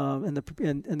 and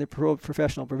the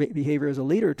professional behavior as a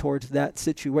leader towards that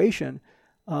situation,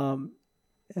 and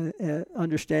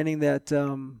understanding that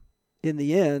in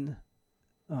the end,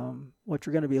 what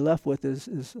you're going to be left with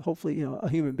is hopefully a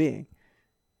human being,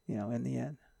 in the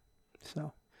end.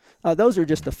 So those are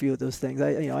just a few of those things.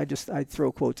 I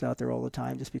throw quotes out there all the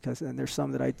time just because, and there's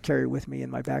some that I carry with me in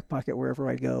my back pocket wherever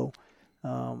I go.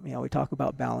 We talk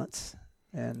about balance,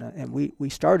 and we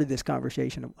started this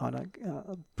conversation on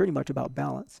pretty much about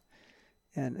balance,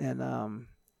 and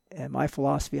my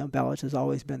philosophy on balance has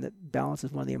always been that balance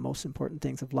is one of the most important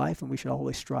things of life, and we should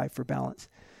always strive for balance.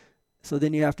 So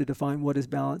then you have to define what is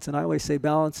balance. And I always say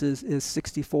balance is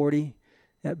 60-40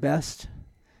 at best,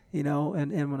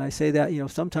 and when I say that,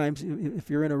 sometimes if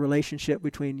you're in a relationship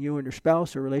between you and your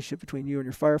spouse, or a relationship between you and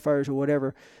your firefighters or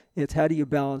whatever, it's how do you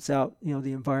balance out,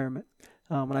 the environment.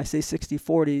 When I say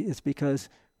 60-40, it's because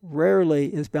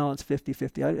rarely is balance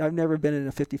 50-50. I've never been in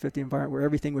a 50-50 environment where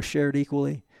everything was shared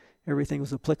equally, everything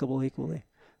was applicable equally.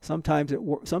 Sometimes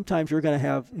you're going to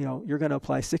have, you're going to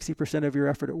apply 60% of your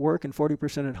effort at work and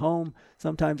 40% at home.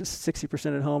 Sometimes it's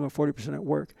 60% at home and 40% at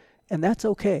work. And that's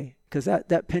okay, because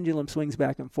that pendulum swings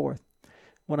back and forth.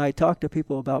 When I talk to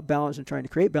people about balance and trying to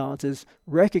create balance, is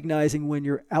recognizing when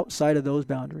you're outside of those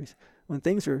boundaries. When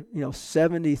things are,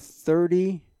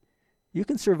 70-30, you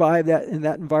can survive that in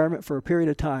that environment for a period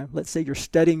of time. Let's say you're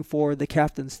studying for the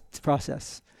captain's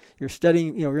process. You're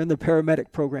studying, you're in the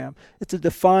paramedic program. It's a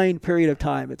defined period of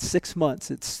time. It's 6 months.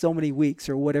 It's so many weeks,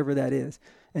 or whatever that is.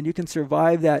 And you can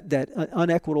survive that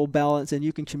unequitable balance, and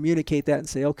you can communicate that and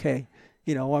say, okay,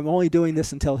 I'm only doing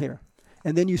this until here.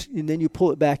 And then you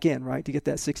pull it back in, right, to get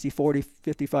that 60-40,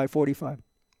 55-45.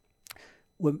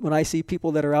 When I see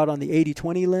people that are out on the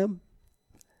 80-20 limb,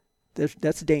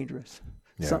 that's dangerous.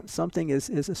 Yeah. Something is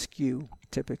askew,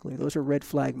 typically. Those are red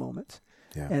flag moments.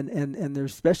 Yeah. And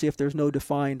there's, especially if there's no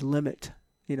defined limit,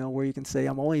 where you can say,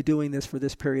 I'm only doing this for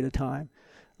this period of time.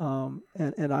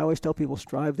 And I always tell people,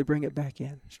 strive to bring it back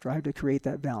in. Strive to create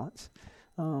that balance,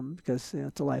 because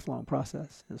it's a lifelong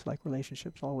process. It's like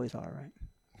relationships always are, right?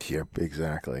 Yep,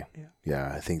 exactly.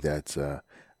 Yeah, I think that's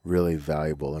really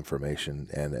valuable information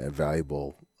and a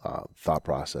valuable thought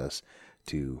process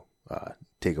to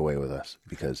take away with us,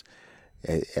 because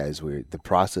as the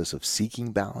process of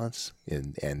seeking balance,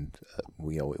 and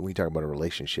when we talk about a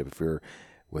relationship, if you're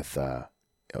with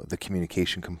the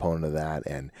communication component of that,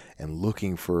 and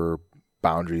looking for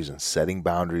boundaries and setting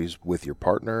boundaries with your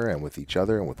partner and with each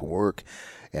other and with work,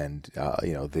 and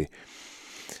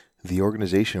the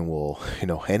organization will,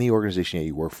 any organization that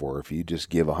you work for, if you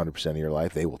just give 100% of your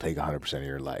life, they will take 100% of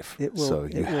your life. It will.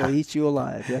 It will eat you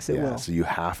alive. Yes, it will. So you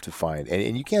have to find,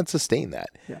 and you can't sustain that.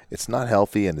 Yeah. It's not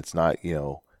healthy, and it's not,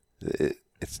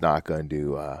 it's not going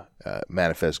to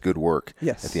manifest good work.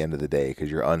 Yes. At the end of the day,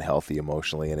 because you're unhealthy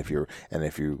emotionally, and if your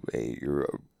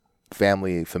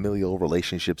familial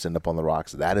relationships end up on the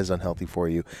rocks, that is unhealthy for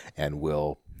you and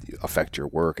will affect your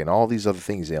work and all these other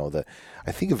things.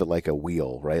 I think of it like a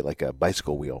wheel, right? Like a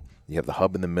bicycle wheel. You have the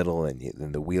hub in the middle and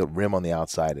the wheel rim on the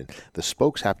outside, and the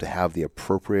spokes have to have the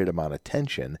appropriate amount of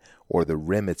tension, or the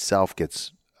rim itself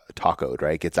gets tacoed,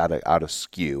 right? Gets out of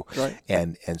skew. Right.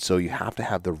 And so you have to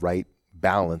have the right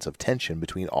balance of tension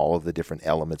between all of the different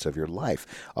elements of your life.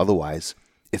 Otherwise,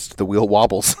 the wheel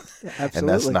wobbles. Yeah, absolutely. And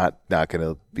that's not going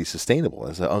to be sustainable.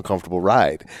 It's an uncomfortable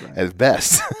ride at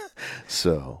best.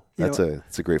 So it's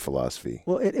a great philosophy.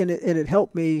 Well, it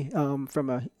helped me from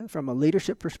a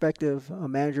leadership perspective, a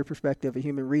manager perspective, a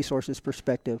human resources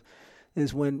perspective,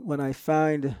 is when I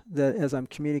find that as I'm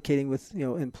communicating with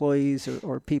employees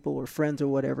or people or friends or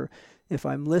whatever, if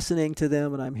I'm listening to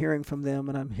them and I'm hearing from them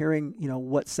and I'm hearing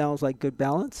what sounds like good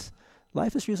balance,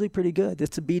 life is usually pretty good.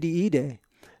 It's a BDE day.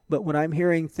 But when I'm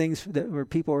hearing things where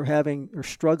people are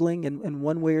struggling in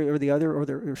one way or the other, or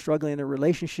they're struggling in their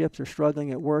relationships, or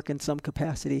struggling at work in some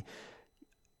capacity,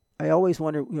 I always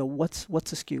wonder,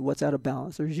 what's askew, what's out of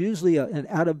balance. There's usually an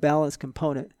out of balance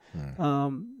component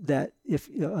that if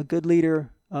a good leader,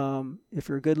 if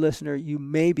you're a good listener, you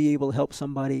may be able to help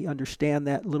somebody understand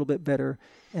that a little bit better,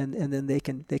 and then they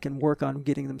can work on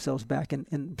getting themselves back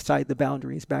inside the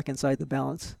boundaries, back inside the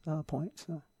balance point.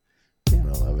 So, yeah.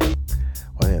 I love it.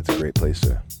 Well, I think that's a great place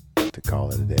to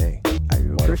call it a day. I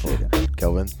appreciate it.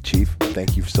 Kelvin, Chief,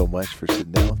 thank you so much for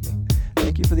sitting down with me.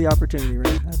 Thank you for the opportunity,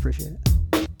 Ray. I appreciate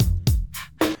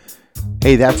it.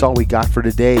 Hey, that's all we got for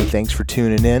today. Thanks for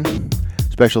tuning in.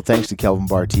 Special thanks to Kelvin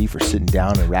Barty for sitting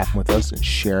down and rapping with us and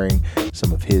sharing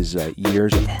some of his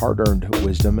years of hard-earned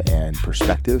wisdom and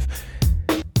perspective.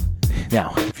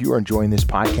 Now, if you are enjoying this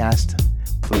podcast,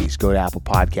 please go to Apple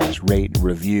Podcasts, rate, and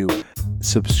review.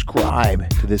 Subscribe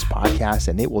to this podcast,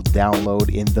 and it will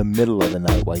download in the middle of the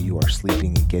night while you are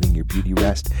sleeping and getting your beauty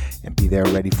rest, and be there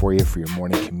ready for you for your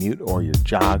morning commute or your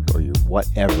jog or your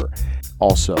whatever.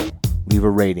 Also, leave a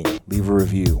rating, leave a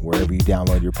review wherever you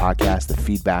download your podcast. The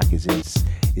feedback is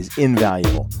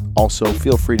invaluable. Also,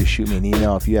 feel free to shoot me an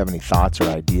email if you have any thoughts or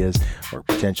ideas or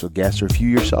potential guests, or if you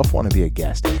yourself want to be a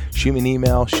guest. Shoot me an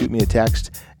email, shoot me a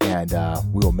text, and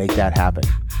we will make that happen.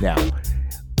 Now,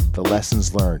 the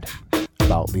lessons learned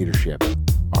about leadership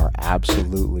are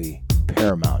absolutely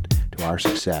paramount to our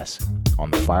success on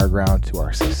the fireground, to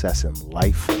our success in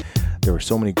life. There were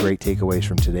so many great takeaways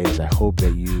from today's. I hope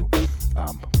that you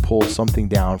pull something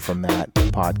down from that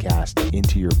podcast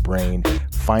into your brain,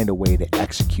 find a way to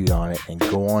execute on it, and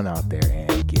go on out there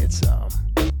and get some.